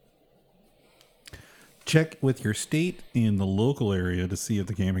check with your state and the local area to see if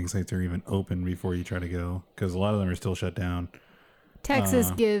the camping sites are even open before you try to go, because a lot of them are still shut down. Texas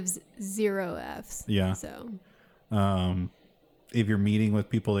gives 0 Fs. Yeah. So if you're meeting with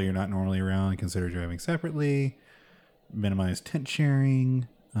people that you're not normally around, consider driving separately. Minimize tent sharing.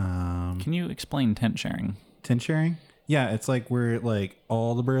 Can you explain tent sharing? Tent sharing? Yeah, it's like where like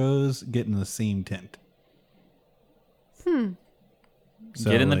all the bros get in the same tent. So,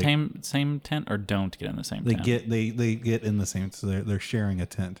 Get in the like, same tent or don't get in the same tent? they get in the same, so they're sharing a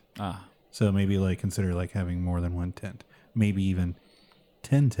tent. Ah. So maybe like consider like having more than one tent. Maybe even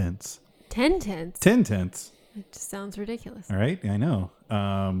 10 tents. 10 tents. 10 tents. It just sounds ridiculous. All right, I know.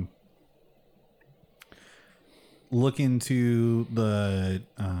 Look into the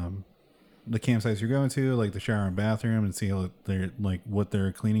campsites you're going to, like the shower and bathroom, and see how they're like what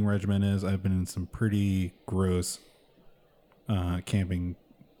their cleaning regimen is. I've been in some pretty gross camping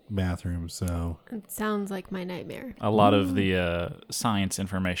bathrooms, so It sounds like my nightmare. A lot of the science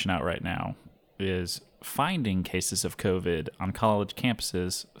information out right now is finding cases of COVID on college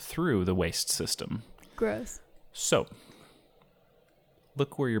campuses through the waste system. Gross. So,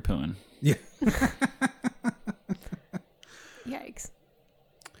 look where you're pooing. yeah. Yikes.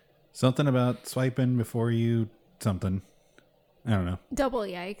 Something about swiping before you something. I don't know. Double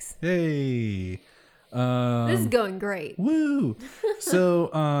yikes. Hey. This is going great. Woo! So,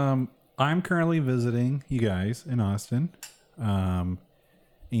 I'm currently visiting you guys in Austin,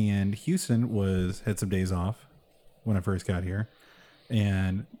 and Houston had some days off when I first got here,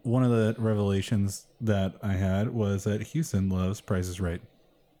 and one of the revelations that I had was that Houston loves Price is Right.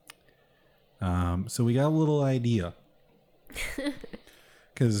 So we got a little idea,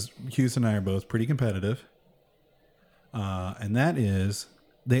 because Houston and I are both pretty competitive, and that is.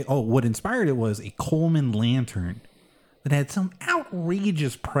 What inspired it was a Coleman lantern that had some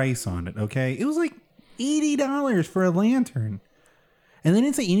outrageous price on it. Okay. It was like $80 for a lantern. And they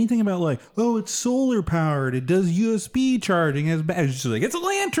didn't say anything about like, oh, it's solar powered. It does USB charging. It's just like, it's a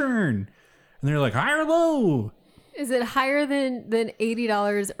lantern. And they're like, high or low? Is it higher than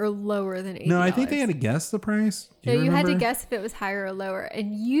 $80 or lower than $80? No, I think they had to guess the price. Do you had to remember? guess if it was higher or lower.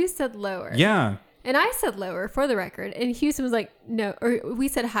 And you said lower. Yeah. And I said lower for the record. And Houston was like, no, or we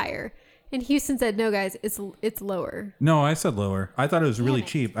said higher. And Houston said, no, guys, it's lower. No, I said lower. I thought it was really Damn it.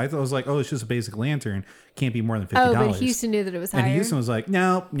 cheap. I thought it was like, oh, it's just a basic lantern. Can't be more than $50. Oh, but Houston knew that it was higher. And Houston was like,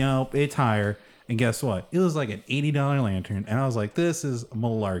 nope, it's higher. And guess what? It was like an $80 lantern. And I was like, this is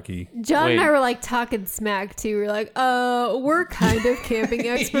malarkey. John Wait. and I were like talking smack too. We're like, we're kind of camping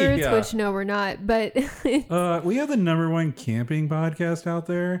experts, Yeah. which no, we're not. But We have the #1 camping podcast out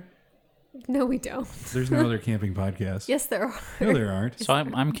there. no, we don't. There's no other camping podcast. Yes, there are. No, there aren't. So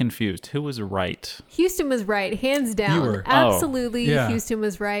I'm confused. Who was right? Houston was right, hands down. You were. Absolutely, Yeah. Houston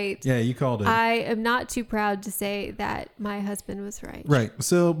was right. Yeah, you called it. I am not too proud to say that my husband was right. Right.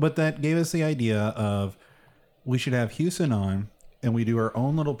 So, but that gave us the idea of we should have Houston on and we do our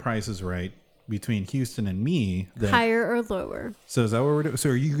own little prices right between Houston and me. Higher or lower? So is that what we're doing? So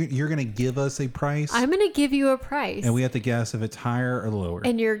you're going to give us a price? I'm going to give you a price. And we have to guess if it's higher or lower.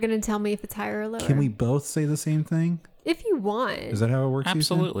 And you're going to tell me if it's higher or lower. Can we both say the same thing? If you want. Is that how it works?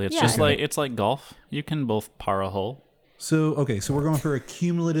 Houston? Absolutely. It's Yeah. just Okay. it's like golf. You can both par a hole. So, okay. So we're going for a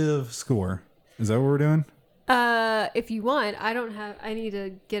cumulative score. Is that what we're doing? If you want, I need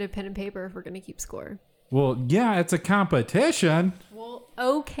to get a pen and paper if we're going to keep score. Well, yeah, it's a competition. Well,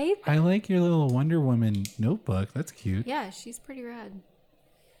 okay. I like your little Wonder Woman notebook. That's cute. Yeah, she's pretty rad.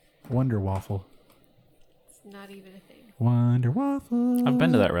 Wonder Waffle. It's not even a thing. Wonder Waffle. I've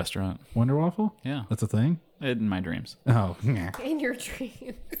been to that restaurant. Wonder Waffle? Yeah. That's a thing? In my dreams. Oh, yeah. In your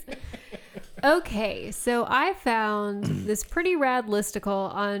dreams. Okay, so I found this pretty rad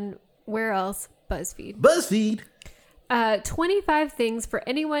listicle on where else? BuzzFeed. BuzzFeed. 25 things for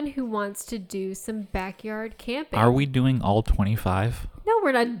anyone who wants to do some backyard camping. Are we doing all 25? No,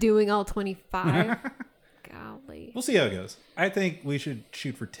 we're not doing all 25. Golly. We'll see how it goes. I think we should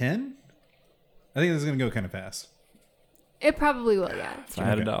shoot for 10. I think this is going to go kind of fast. It probably will, yeah. If I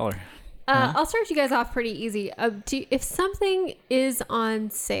had $1. I'll start you guys off pretty easy. If something is on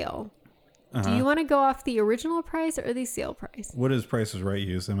sale, do you want to go off the original price or the sale price? What does Price is Right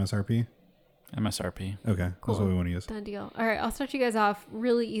use? MSRP? MSRP. Okay. Cool. That's what we want to use. Done deal. All right, I'll start you guys off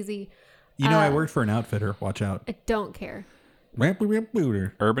really easy. You know, I worked for an outfitter. Watch out. I don't care.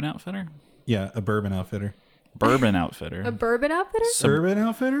 Urban Outfitter? Yeah, a bourbon outfitter. Bourbon Outfitter. A bourbon outfitter? Suburban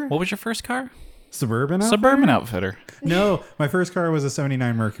outfitter? What was your first car? Suburban outfitter? Suburban Outfitter. No, my first car was a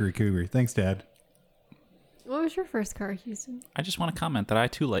 79 Mercury Cougar. Thanks, Dad. What was your first car, Houston? I just want to comment that I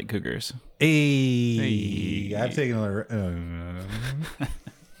too like cougars. Hey. I've taken a...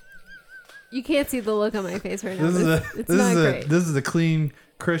 You can't see the look on my face right now. It's this not is great. this is a clean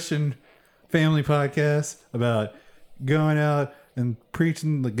Christian family podcast about going out and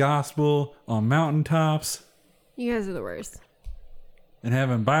preaching the gospel on mountaintops You guys are the worst. and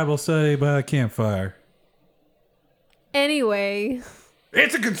having Bible study by a campfire. Anyway,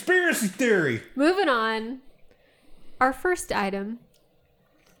 It's a conspiracy theory. Moving on. Our first item.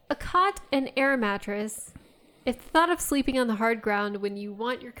 A cot and air mattress. If the thought of sleeping on the hard ground when you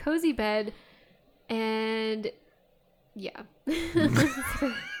want your cozy bed and... Yeah. What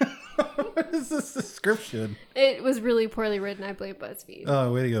is this description? It was really poorly written. I blame BuzzFeed.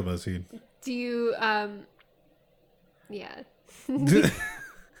 Oh, way to go, BuzzFeed. Do you, yeah.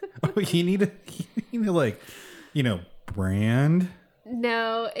 Oh, you need to like, brand.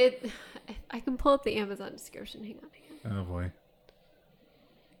 No, I can pull up the Amazon description. Hang on. Oh boy.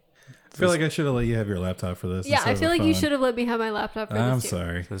 I feel like I should have let you have your laptop for this. Yeah, I feel like you should have let me have my laptop for I'm this too.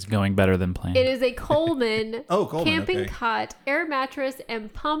 sorry. This is going better than planned. It is a Coleman, Coleman, camping okay. cot, air mattress,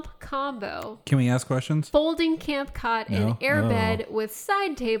 and pump combo. Can we ask questions? Folding camp cot and No? air Oh. bed with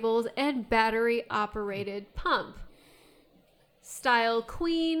side tables and battery operated pump. Style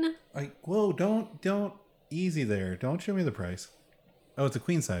queen. Whoa, don't easy there. Don't show me the price. Oh, it's a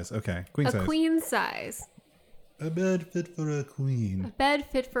queen size. Okay, queen A size. queen size. A bed fit for a queen. A bed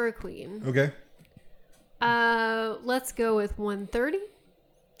fit for a queen. Okay. Let's go with 130.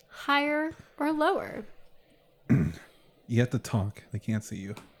 Higher or lower? You have to talk. They can't see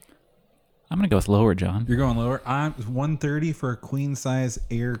you. I'm going to go with lower, John. You're going lower. I'm 130 for a queen size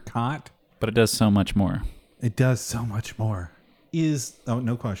air cot. But it does so much more. It does so much more.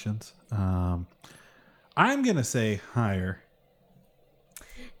 No questions. I'm gonna say higher.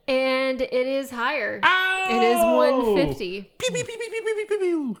 And it is higher. Oh! It is 150. Pew, pew, pew, pew, pew, pew, pew,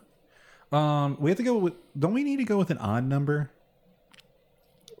 pew. We have to go with. Don't we need to go with an odd number?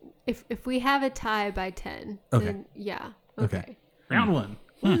 If we have a tie by 10, Okay. then yeah. Okay. Round one.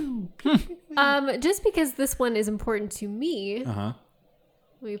 Just because this one is important to me, Uh-huh.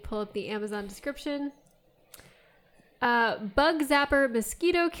 let me pull up the Amazon description. Bug zapper,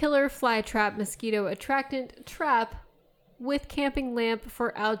 mosquito killer, fly trap, mosquito attractant trap with camping lamp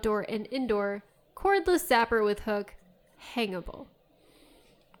for outdoor and indoor, cordless zapper with hook, hangable.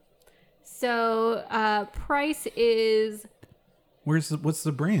 So price is What's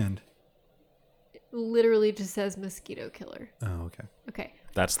the brand? literally just says mosquito killer. Oh, okay. Okay.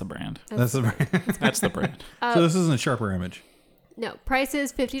 That's the brand. That's the brand. That's the brand. So this isn't a sharper image. No, price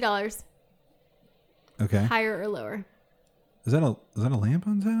is $50. Okay. Higher or lower? Is that a lamp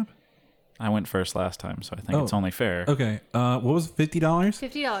on tap? I went first last time, so I think it's only fair. Okay. What was it, $50?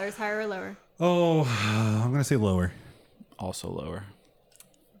 $50, higher or lower? Oh, I'm gonna say lower. Also lower.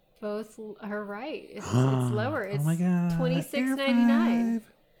 Both are right. It's lower. It's Oh my god. $26.99.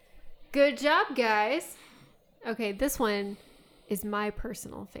 Good job, guys. Okay, this one is my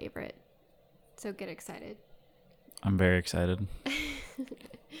personal favorite. So get excited. I'm very excited.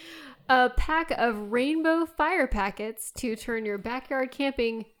 A pack of rainbow fire packets to turn your backyard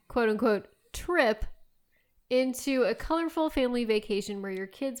camping, quote unquote, trip into a colorful family vacation where your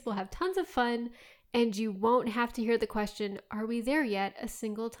kids will have tons of fun and you won't have to hear the question, "Are we there yet?" a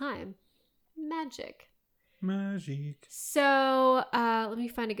single time. Magic. So let me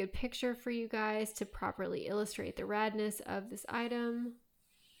find a good picture for you guys to properly illustrate the radness of this item.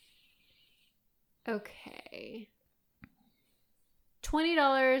 Okay.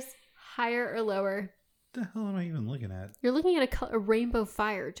 $20, higher or lower? What the hell am I even looking at? You're looking at a rainbow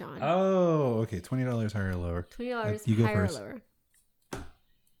fire, John. Oh, okay. $20 higher or lower? $20, You go higher first. or lower?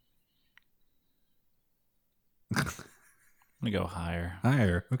 I'm going to go higher.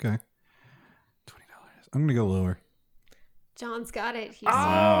 Higher. Okay. $20. I'm gonna go lower. John's got it.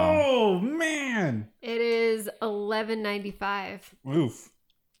 Oh man! It is $11.95. Oof.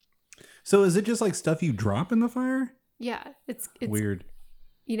 So is it just like stuff you drop in the fire? Yeah, it's Weird.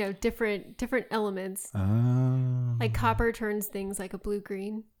 You know, different elements. Oh. Like copper turns things like a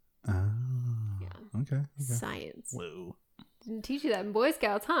blue-green. Oh. Yeah. Okay. Science. Whoa. Didn't teach you that in Boy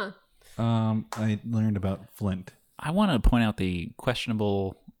Scouts, huh? I learned about flint. I want to point out the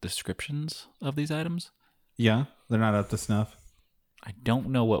questionable descriptions of these items. Yeah, they're not up to snuff. I don't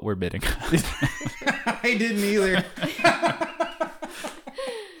know what we're bidding. I didn't either.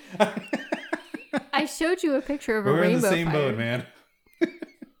 I showed you a picture of a We're in rainbow the same fire. boat, man.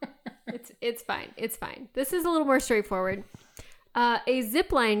 It's fine. It's fine. This is a little more straightforward. A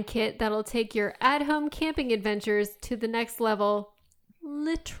zipline kit that'll take your at-home camping adventures to the next level.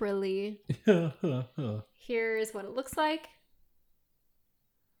 Literally. Here's what it looks like.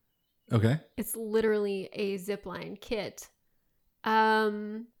 Okay. It's literally a zipline kit.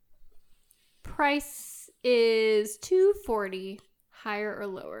 Price is $240, higher or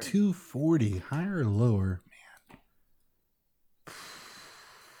lower? $240, higher or lower? Man.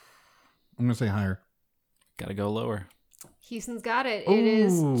 I'm gonna say higher. Gotta go lower. Houston's got it. It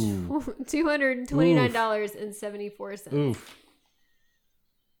is $229.74. Oof.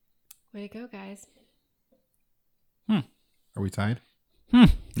 Way to go, guys. Are we tied?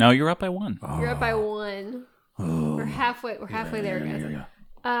 No, you're up by 1. You're up by 1. We're halfway there, guys.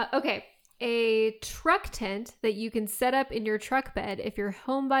 Okay. A truck tent that you can set up in your truck bed if your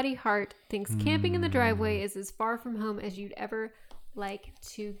homebody heart thinks camping in the driveway is as far from home as you'd ever like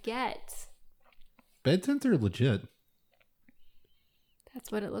to get. Bed tents are legit.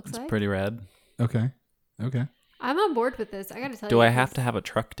 That's what it looks It's like. pretty rad. Okay. I'm on board with this. I got to tell you. Do I have to have a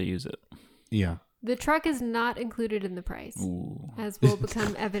truck to use it? Yeah. The truck is not included in the price, Ooh. as will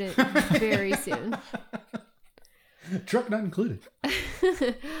become evident very soon. Truck not included.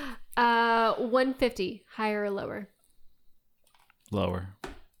 $150, higher or lower? Lower.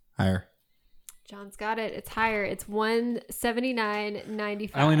 Higher. John's got it. It's higher. It's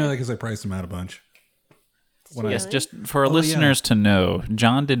 $179.95. I only know that because I priced them out a bunch. Yes, just for our listeners to know,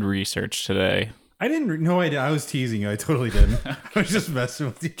 John did research today. I didn't. No, I was teasing you. I totally didn't. I was just messing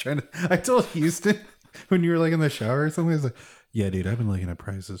with you. I told Houston when you were like in the shower or something. I was like, "Yeah, dude, I've been looking at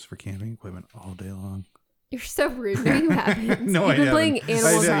prices for camping equipment all day long." You're so rude. No, you haven't. No, You've I been haven't. playing Animal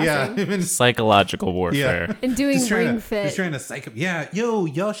Crossing. Yeah, I've been Psychological warfare. And doing Ring Fit. Just trying to psych up. Yeah,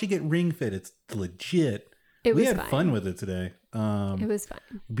 y'all should get Ring Fit. It's legit. We had fine. fun with it today. It was fun.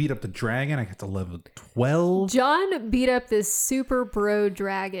 Beat up the dragon. I got to level 12. John beat up this super bro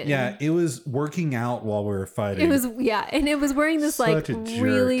dragon. Yeah, it was working out while we were fighting. It was, and it was wearing this Such a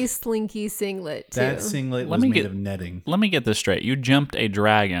really slinky singlet too. That singlet was made of netting. Let me get this straight. You jumped a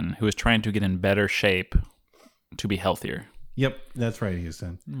dragon who was trying to get in better shape to be healthier. Yep, that's right,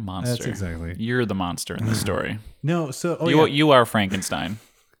 Houston. Monster. That's exactly. You're the monster in the story. No, so you are Frankenstein.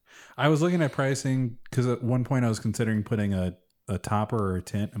 I was looking at pricing because at one point I was considering putting a topper or a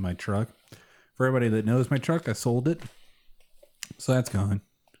tent in my truck. For everybody that knows my truck, I sold it, so that's gone.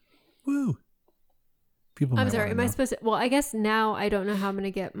 Woo! People. I'm sorry. Am I supposed to? Well, I guess now I don't know how I'm going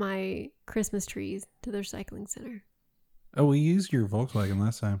to get my Christmas trees to the recycling center. Oh, we used your Volkswagen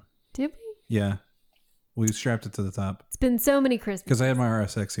last time. Did we? Yeah, we strapped it to the top It's been so many Christmas. because I had my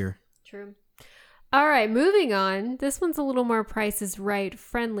RSX here. True. All right, moving on. This one's a little more Price is Right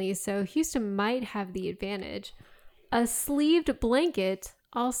friendly, so Houston might have the advantage. A sleeved blanket,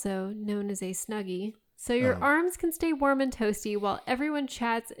 also known as a Snuggie, so your arms can stay warm and toasty while everyone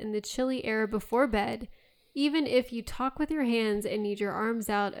chats in the chilly air before bed, even if you talk with your hands and need your arms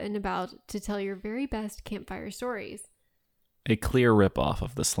out and about to tell your very best campfire stories. A clear ripoff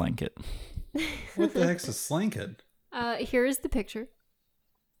of the Slanket. What the heck's a Slanket? Here's the picture.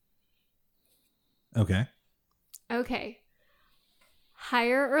 Okay. Okay.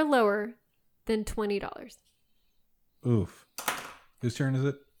 Higher or lower than $20? Oof. Whose turn is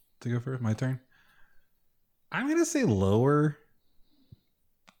it to go first? My turn? I'm going to say lower.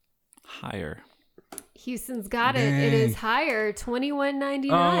 Higher. Houston's got it. It is higher, $21.99.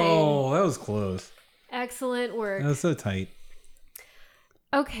 Oh, that was close. Excellent work. That was so tight.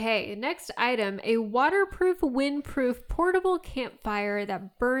 Okay, next item, a waterproof, windproof, portable campfire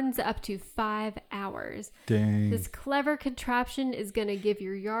that burns up to 5 hours. Dang. This clever contraption is going to give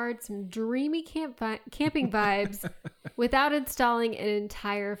your yard some dreamy camping vibes without installing an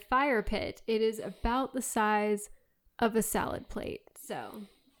entire fire pit. It is about the size of a salad plate. So,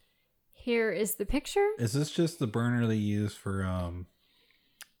 here is the picture. Is this just the burner they use for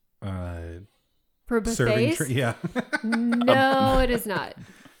For buffets? Yeah. No, it is not.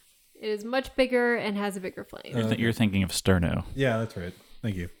 It is much bigger and has a bigger flame. You're thinking of Sterno. Yeah, that's right.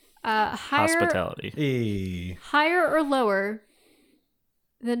 Thank you. Hospitality. Hey. Higher or lower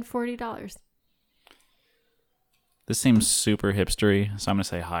than $40? This seems super hipstery, so I'm going to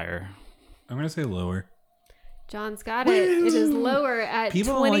say higher. I'm going to say lower. John's got it. It is lower at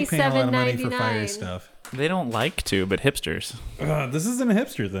People don't like paying a lot of money for $27.99. fire stuff. They don't like to, but hipsters. This isn't a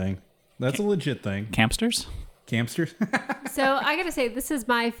hipster thing. That's a legit thing. Campsters? Campsters? So I gotta say, this is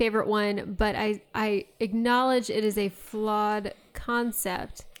my favorite one, but I acknowledge it is a flawed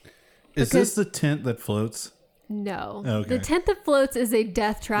concept. Is this the tent that floats? No. Okay. The tent that floats is a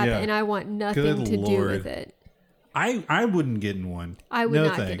death trap, Yeah. and I want nothing Good to do Lord. with it. I wouldn't get in one. I would no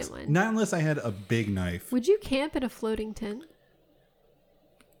not get thanks. in one. Not unless I had a big knife. Would you camp in a floating tent?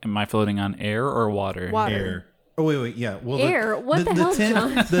 Am I floating on air or water? Water. Air. Oh, wait. Yeah. Well, Air? What the hell,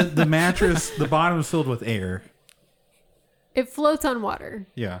 John? The mattress, the bottom is filled with air. It floats on water.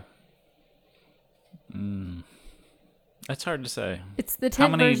 Yeah. That's hard to say. It's the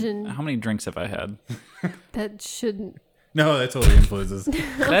tent version How many drinks have I had? that shouldn't. No, that totally influences.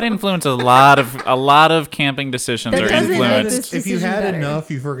 That influences a lot of camping decisions That are doesn't make influenced. this If you decision had better.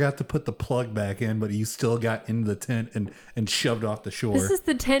 enough, you forgot to put the plug back in, but you still got into the tent and shoved off the shore. This is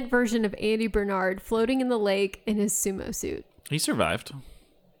the tent version of Andy Bernard floating in the lake in his sumo suit. He survived.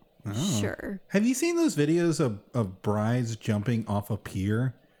 Sure. Have you seen those videos of brides jumping off a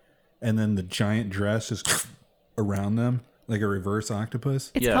pier and then the giant dress just around them like a reverse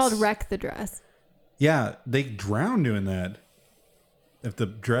octopus? It's called Wreck the Dress. Yeah, they drown doing that. If the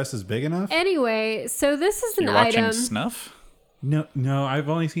dress is big enough? Anyway, so this is an You're item. watching Snuff? No, I've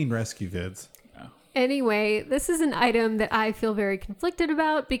only seen rescue vids. Anyway, this is an item that I feel very conflicted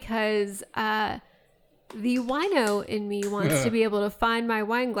about because the wino in me wants to be able to find my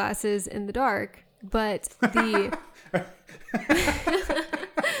wine glasses in the dark, but the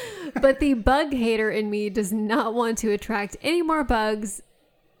but the bug hater in me does not want to attract any more bugs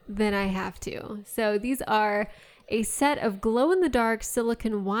than I have to. So these are a set of glow-in-the-dark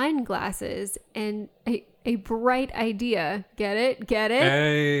silicone wine glasses and a bright idea. Get it?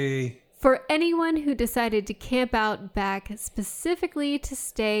 Hey. For anyone who decided to camp out back specifically to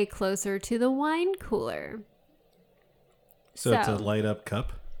stay closer to the wine cooler. So it's a light up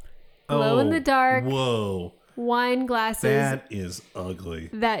cup? Glow in the dark. Whoa. Wine glasses. That is ugly.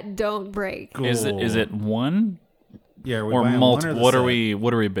 That don't break. Cool. Is it one? Yeah, are we Or buying multiple? one or What the are set?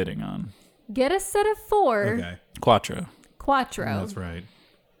 what are we bidding on? Get a set of 4. Okay. Quattro. Quattro. That's right.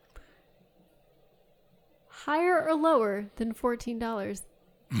 Higher or lower than $14?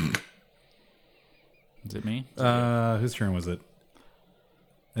 Is it me? Whose turn was it?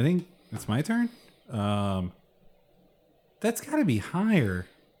 I think it's my turn. That's got to be higher.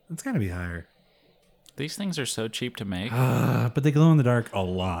 That's got to be higher. These things are so cheap to make. But they glow in the dark a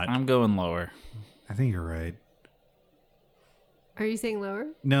lot. I'm going lower. I think you're right. Are you saying lower?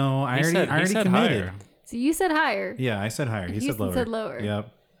 No, I He already said committed. higher. So you said higher. Yeah, I said higher. He Houston said lower. said lower. Yep.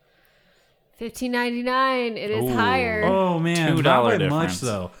 $15.99. It is Ooh. higher. Oh man, $2 not by difference. much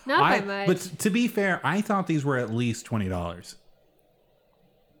though. Not by much. But to be fair, I thought these were at least $20.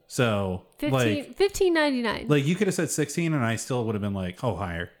 So $15.99. like you could have said 16, and I still would have been like, oh,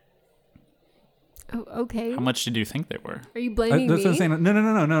 higher. Oh, okay. How much did you think they were? Are you blaming That's me? what I'm saying. No.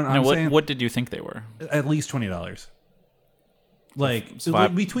 I'm No, saying what did you think they were? at least $20. Like, So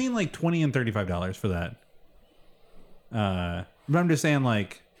like between like $20 and $35 for that. But I'm just saying,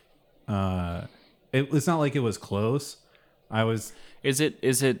 like, it's not like it was close. Is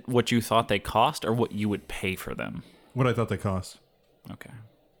it what you thought they cost or what you would pay for them? What I thought they cost, Okay.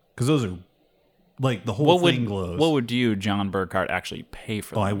 because those are like the whole thing glows. What would you, John Burkhart, actually pay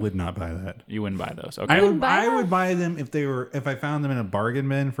for them? I would not buy that. You wouldn't buy those. Okay. I would buy them if I found them in a bargain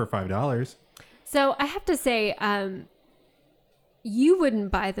bin for $5. So I have to say, you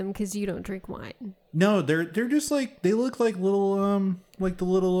wouldn't buy them because you don't drink wine. No, they're just like, they look like little like the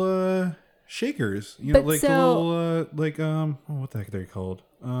little shakers. You know, But like the so- little what the heck are they called?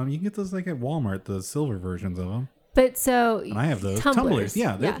 You can get those like at Walmart, the silver versions of them. But so And I have those tumblers.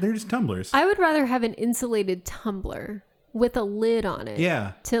 Yeah, they're just tumblers. I would rather have an insulated tumbler with a lid on it.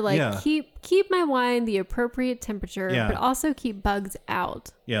 Yeah. To like yeah. keep my wine the appropriate temperature, Yeah. but also keep bugs out.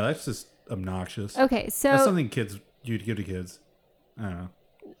 Yeah, that's just obnoxious. Okay, so That's something you'd give to kids. I don't know.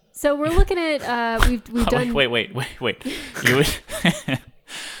 So we're looking at we've done Wait. You would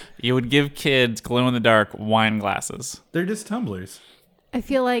you would give kids glow in the dark wine glasses. They're just tumblers. I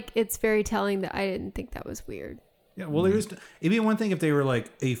feel like it's very telling that I didn't think that was weird. Yeah, well, it'd be one thing if they were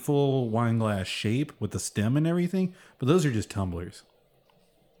like a full wine glass shape with the stem and everything, but those are just tumblers.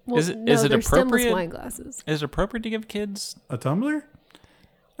 Well, Is it no, they're stemless appropriate? wine glasses. Is it appropriate to give kids A tumbler?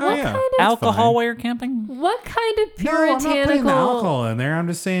 Oh What yeah. kind of- That's alcohol fine. while you're camping? What kind of No, I'm not putting the puritanical? alcohol in there. I'm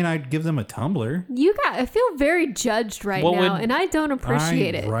just saying I'd give them a tumbler. I feel very judged right What now, would- and I don't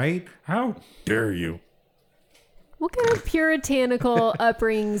appreciate it. Right? How dare you? What kind of puritanical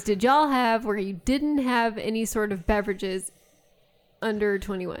upbringings did y'all have where you didn't have any sort of beverages under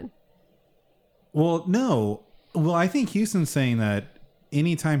 21? Well, no. Well, I think Houston's saying that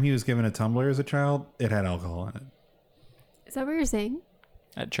anytime he was given a tumbler as a child, it had alcohol in it. Is that what you're saying?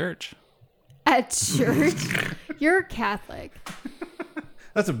 At church. At church? You're Catholic.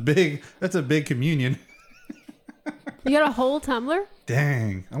 That's a big communion. You got a whole tumbler?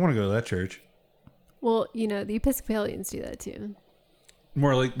 Dang. I want to go to that church. Well, the Episcopalians do that too.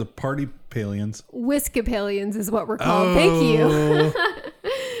 More like the party palians. Whiskapalians is what we're called. Oh. Thank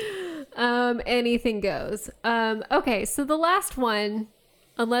you. Anything goes. Okay, so the last one,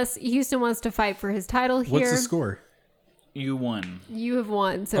 unless Houston wants to fight for his title here. What's the score? You won. You have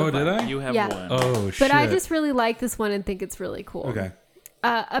won so Oh, far. did I? You have Yeah. won. Oh, shit. But I just really like this one and think it's really cool. Okay.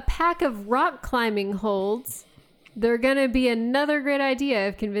 A pack of rock climbing holds. They're going to be another great idea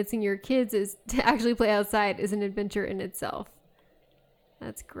of convincing your kids to actually play outside is an adventure in itself.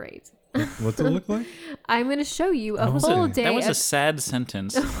 That's great. What's it look like? I'm going to show you a was full it? day That was of... a sad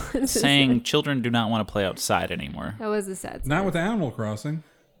sentence was a saying children do not want to play outside anymore. That was a sad Not story. with Animal Crossing.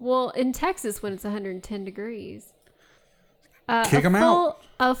 Well, in Texas, when it's 110 degrees. Kick them out.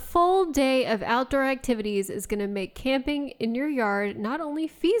 A full day of outdoor activities is going to make camping in your yard not only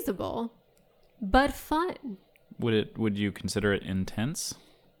feasible, but fun. Would you consider it intense?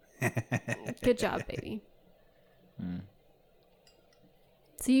 Good job, baby.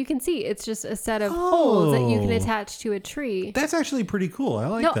 So you can see it's just a set of poles that you can attach to a tree. That's actually pretty cool. I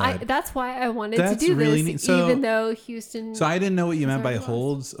like that. That's why I wanted to do really this, even though Houston. So I didn't know what you meant by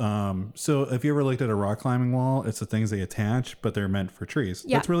holds. So if you ever looked at a rock climbing wall, it's the things they attach, but they're meant for trees.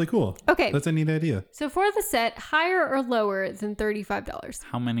 Yeah. That's really cool. Okay. That's a neat idea. So for the set, higher or lower than $35?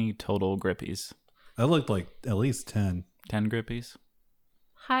 How many total grippies? That looked like at least 10. 10 grippies?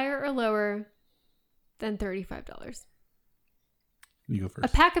 Higher or lower than $35? You go first.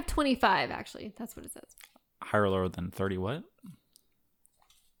 A pack of 25, actually. That's what it says. Higher or lower than 30 what?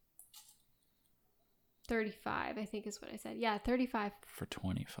 35, I think is what I said. Yeah, 35. For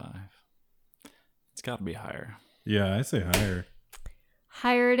 25. It's got to be higher. Yeah, I say higher.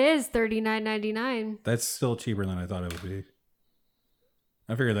 Higher it is, $39.99. That's still cheaper than I thought it would be.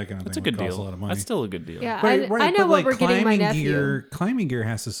 I figured that kind of That's thing a good would cost deal. a lot of money. That's still a good deal. Yeah, I know what we're getting my nephew. Climbing gear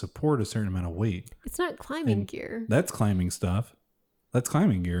has to support a certain amount of weight. It's not climbing gear. That's climbing stuff. That's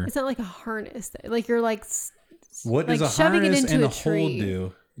climbing gear. It's not like a harness. Like you're like what like does a harness and a hold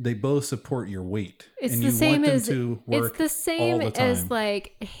do? They both support your weight. It's and the you same want them as to work it's the same all the time. as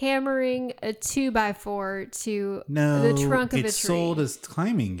like hammering a 2x4 to the trunk of a tree. It's sold as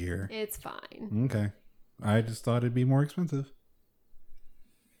climbing gear. It's fine. Okay, I just thought it'd be more expensive.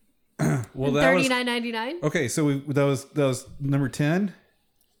 Well, that $39.99. Okay, so that was number 10.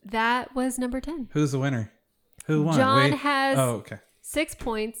 That was number 10. Who's the winner? Who won? John has 6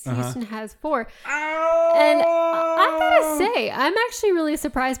 points. Houston has 4. Ow! And I gotta say, I'm actually really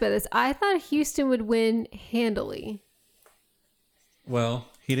surprised by this. I thought Houston would win handily. Well,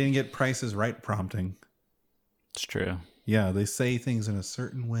 he didn't get Price's Right prompting. It's true. Yeah, they say things in a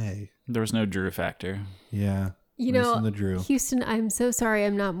certain way. There was no Drew factor. Yeah. You know, Houston, I'm so sorry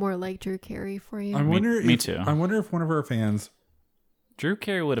I'm not more like Drew Carey for you. Me too. I wonder if one of our fans... Drew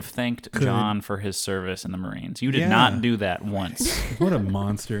Carey would have thanked John for his service in the Marines. You did not do that once. What a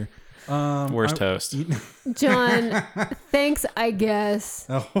monster. Worst host. John, thanks, I guess.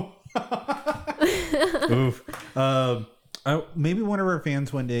 Oh. Oof. Maybe one of our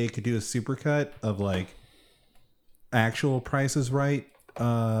fans one day could do a supercut of like actual Price is Right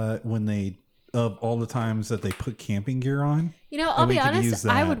when they... of all the times that they put camping gear on. You know, I'll be honest,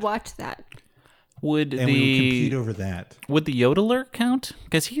 I would watch that. We would compete over that. Would the yodeler count?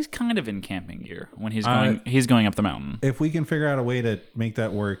 Because he's kind of in camping gear when he's going up the mountain. If we can figure out a way to make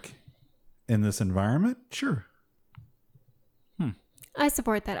that work in this environment, sure. I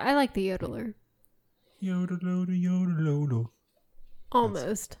support that. I like the yodeler. Yodel.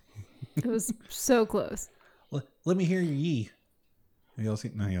 Almost. It was so close. Let me hear your yee. Y'all see?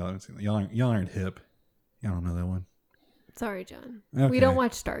 No, y'all haven't seen that. Y'all aren't hip. Y'all don't know that one. Sorry, John. Okay. We don't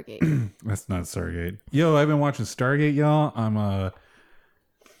watch Stargate. That's not Stargate. Yo, I've been watching Stargate, y'all.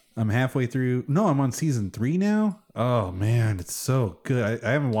 I'm halfway through. No, I'm on season 3 now. Oh man, it's so good.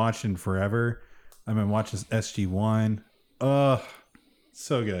 I haven't watched in forever. I've been watching SG-1.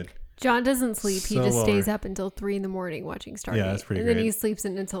 So good. John doesn't sleep. He just stays up until 3 a.m. watching Stargate. Yeah, that's pretty great. And then he sleeps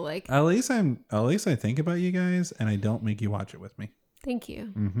until like. At least I think about you guys, and I don't make you watch it with me. Thank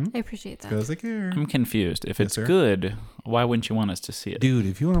you. Mm-hmm. I appreciate that. Because I care. I'm confused. If it's good, why wouldn't you want us to see it? Dude,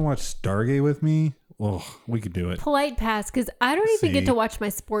 if you want to watch Stargate with me, we could do it. Polite pass, because I don't even get to watch my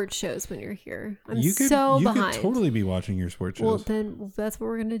sports shows when you're here. I'm so behind. You could totally be watching your sports shows. Well, then that's what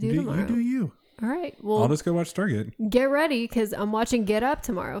we're going to do tomorrow. You do you. All right. Well, I'll just go watch Stargate. Get ready, because I'm watching Get Up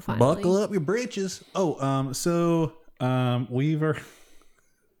tomorrow, finally. Buckle up your britches. Weaver...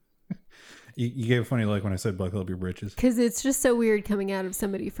 You gave a funny look when I said buckle up your britches. Because it's just so weird coming out of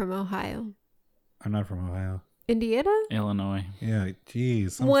somebody from Ohio. I'm not from Ohio. Indiana? Illinois. Yeah,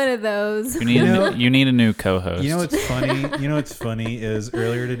 jeez. One of those. You need a new co-host. You know what's funny? What's funny is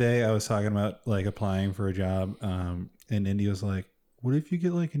earlier today I was talking about like applying for a job, and Indy was like, "What if you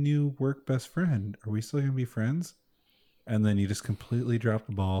get like a new work best friend? Are we still gonna be friends?" And then you just completely dropped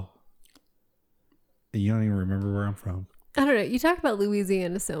the ball. And you don't even remember where I'm from. I don't know. You talk about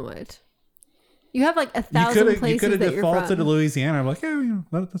Louisiana so much. You have like 1,000 places that you're from. You could have defaulted to Louisiana. I'm like,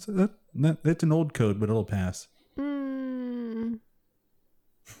 that's an old code, but it'll pass.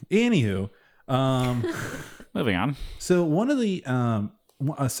 Anywho, moving on. So one of the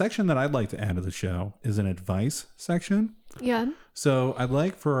a section that I'd like to add to the show is an advice section. Yeah. So I'd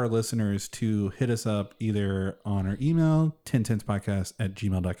like for our listeners to hit us up either on our email,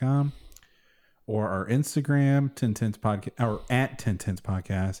 tintinspodcast@gmail.com, or our Instagram, 1010s podcast, or at 1010s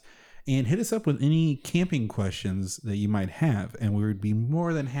podcast, and hit us up with any camping questions that you might have, and we would be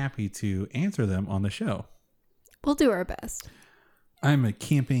more than happy to answer them on the show. We'll do our best. I'm a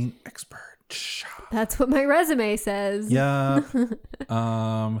camping expert. That's what my resume says. Yeah.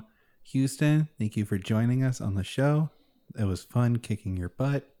 Houston, thank you for joining us on the show. It was fun kicking your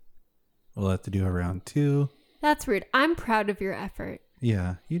butt. We'll have to do a round 2. That's rude. I'm proud of your effort.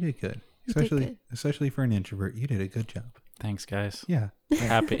 Yeah, you did good. Especially for an introvert, you did a good job. Thanks, guys. Yeah.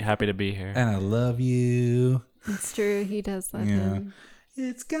 Happy to be here. And I love you. It's true. He does love him.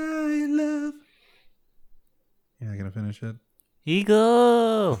 It's guy love. You're not going to finish it?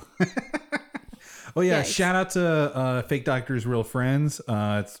 Eagle. Oh, yeah. Yikes. Shout out to Fake Doctors Real Friends.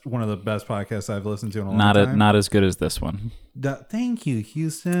 It's one of the best podcasts I've listened to in a long time. Not as good as this one. Thank you,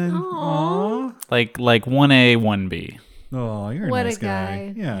 Houston. Aww. Like 1A, 1B. Oh, you're What a nice a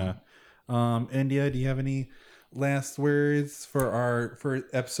guy. Yeah. India, do you have any last words for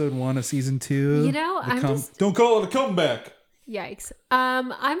episode 1 of season 2? You know, Don't call it a comeback. Yikes.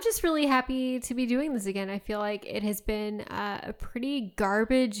 I'm just really happy to be doing this again. I feel like it has been a pretty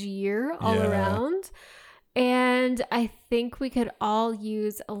garbage year all around. And I think we could all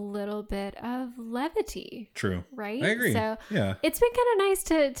use a little bit of levity. True. Right? I agree. So yeah. It's been kind of nice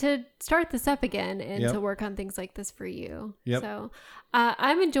to start this up again and Yep. to work on things like this for you. Yep. So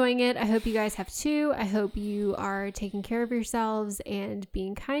I'm enjoying it. I hope you guys have too. I hope you are taking care of yourselves and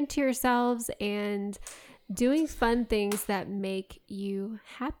being kind to yourselves and doing fun things that make you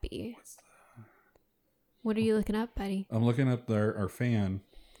happy. What are you looking up, buddy? I'm looking up our fan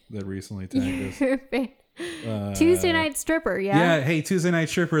that recently tagged us. Your fan. Tuesday Night Stripper, yeah? Yeah, hey, Tuesday Night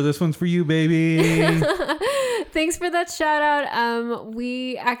Stripper, this one's for you, baby. Thanks for that shout out.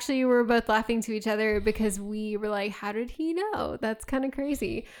 We actually were both laughing to each other because we were like, how did he know? That's kind of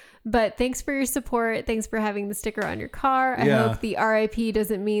crazy. But thanks for your support. Thanks for having the sticker on your car. I hope the RIP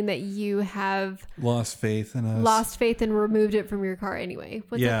doesn't mean that you have lost faith in us. Lost faith and removed it from your car anyway.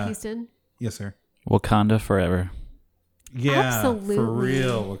 What's up, Houston? Yes, sir. Wakanda forever. Yeah, absolutely. For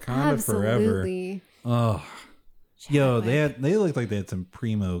real. Wakanda absolutely. forever. Oh, yo, Chadwick. they looked like they had some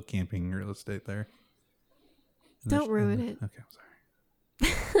primo camping real estate there. Don't ruin it. Okay,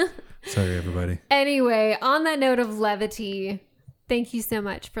 I'm sorry. Sorry, everybody. Anyway, on that note of levity, thank you so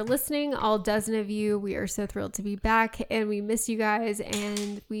much for listening, all dozen of you. We are so thrilled to be back, and we miss you guys,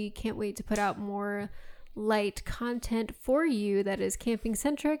 and we can't wait to put out more light content for you that is camping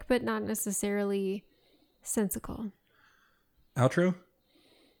centric, but not necessarily sensical. Outro?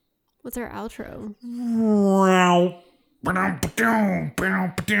 What's our outro?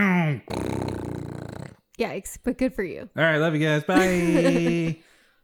 Yikes, but good for you. All right, love you guys. Bye.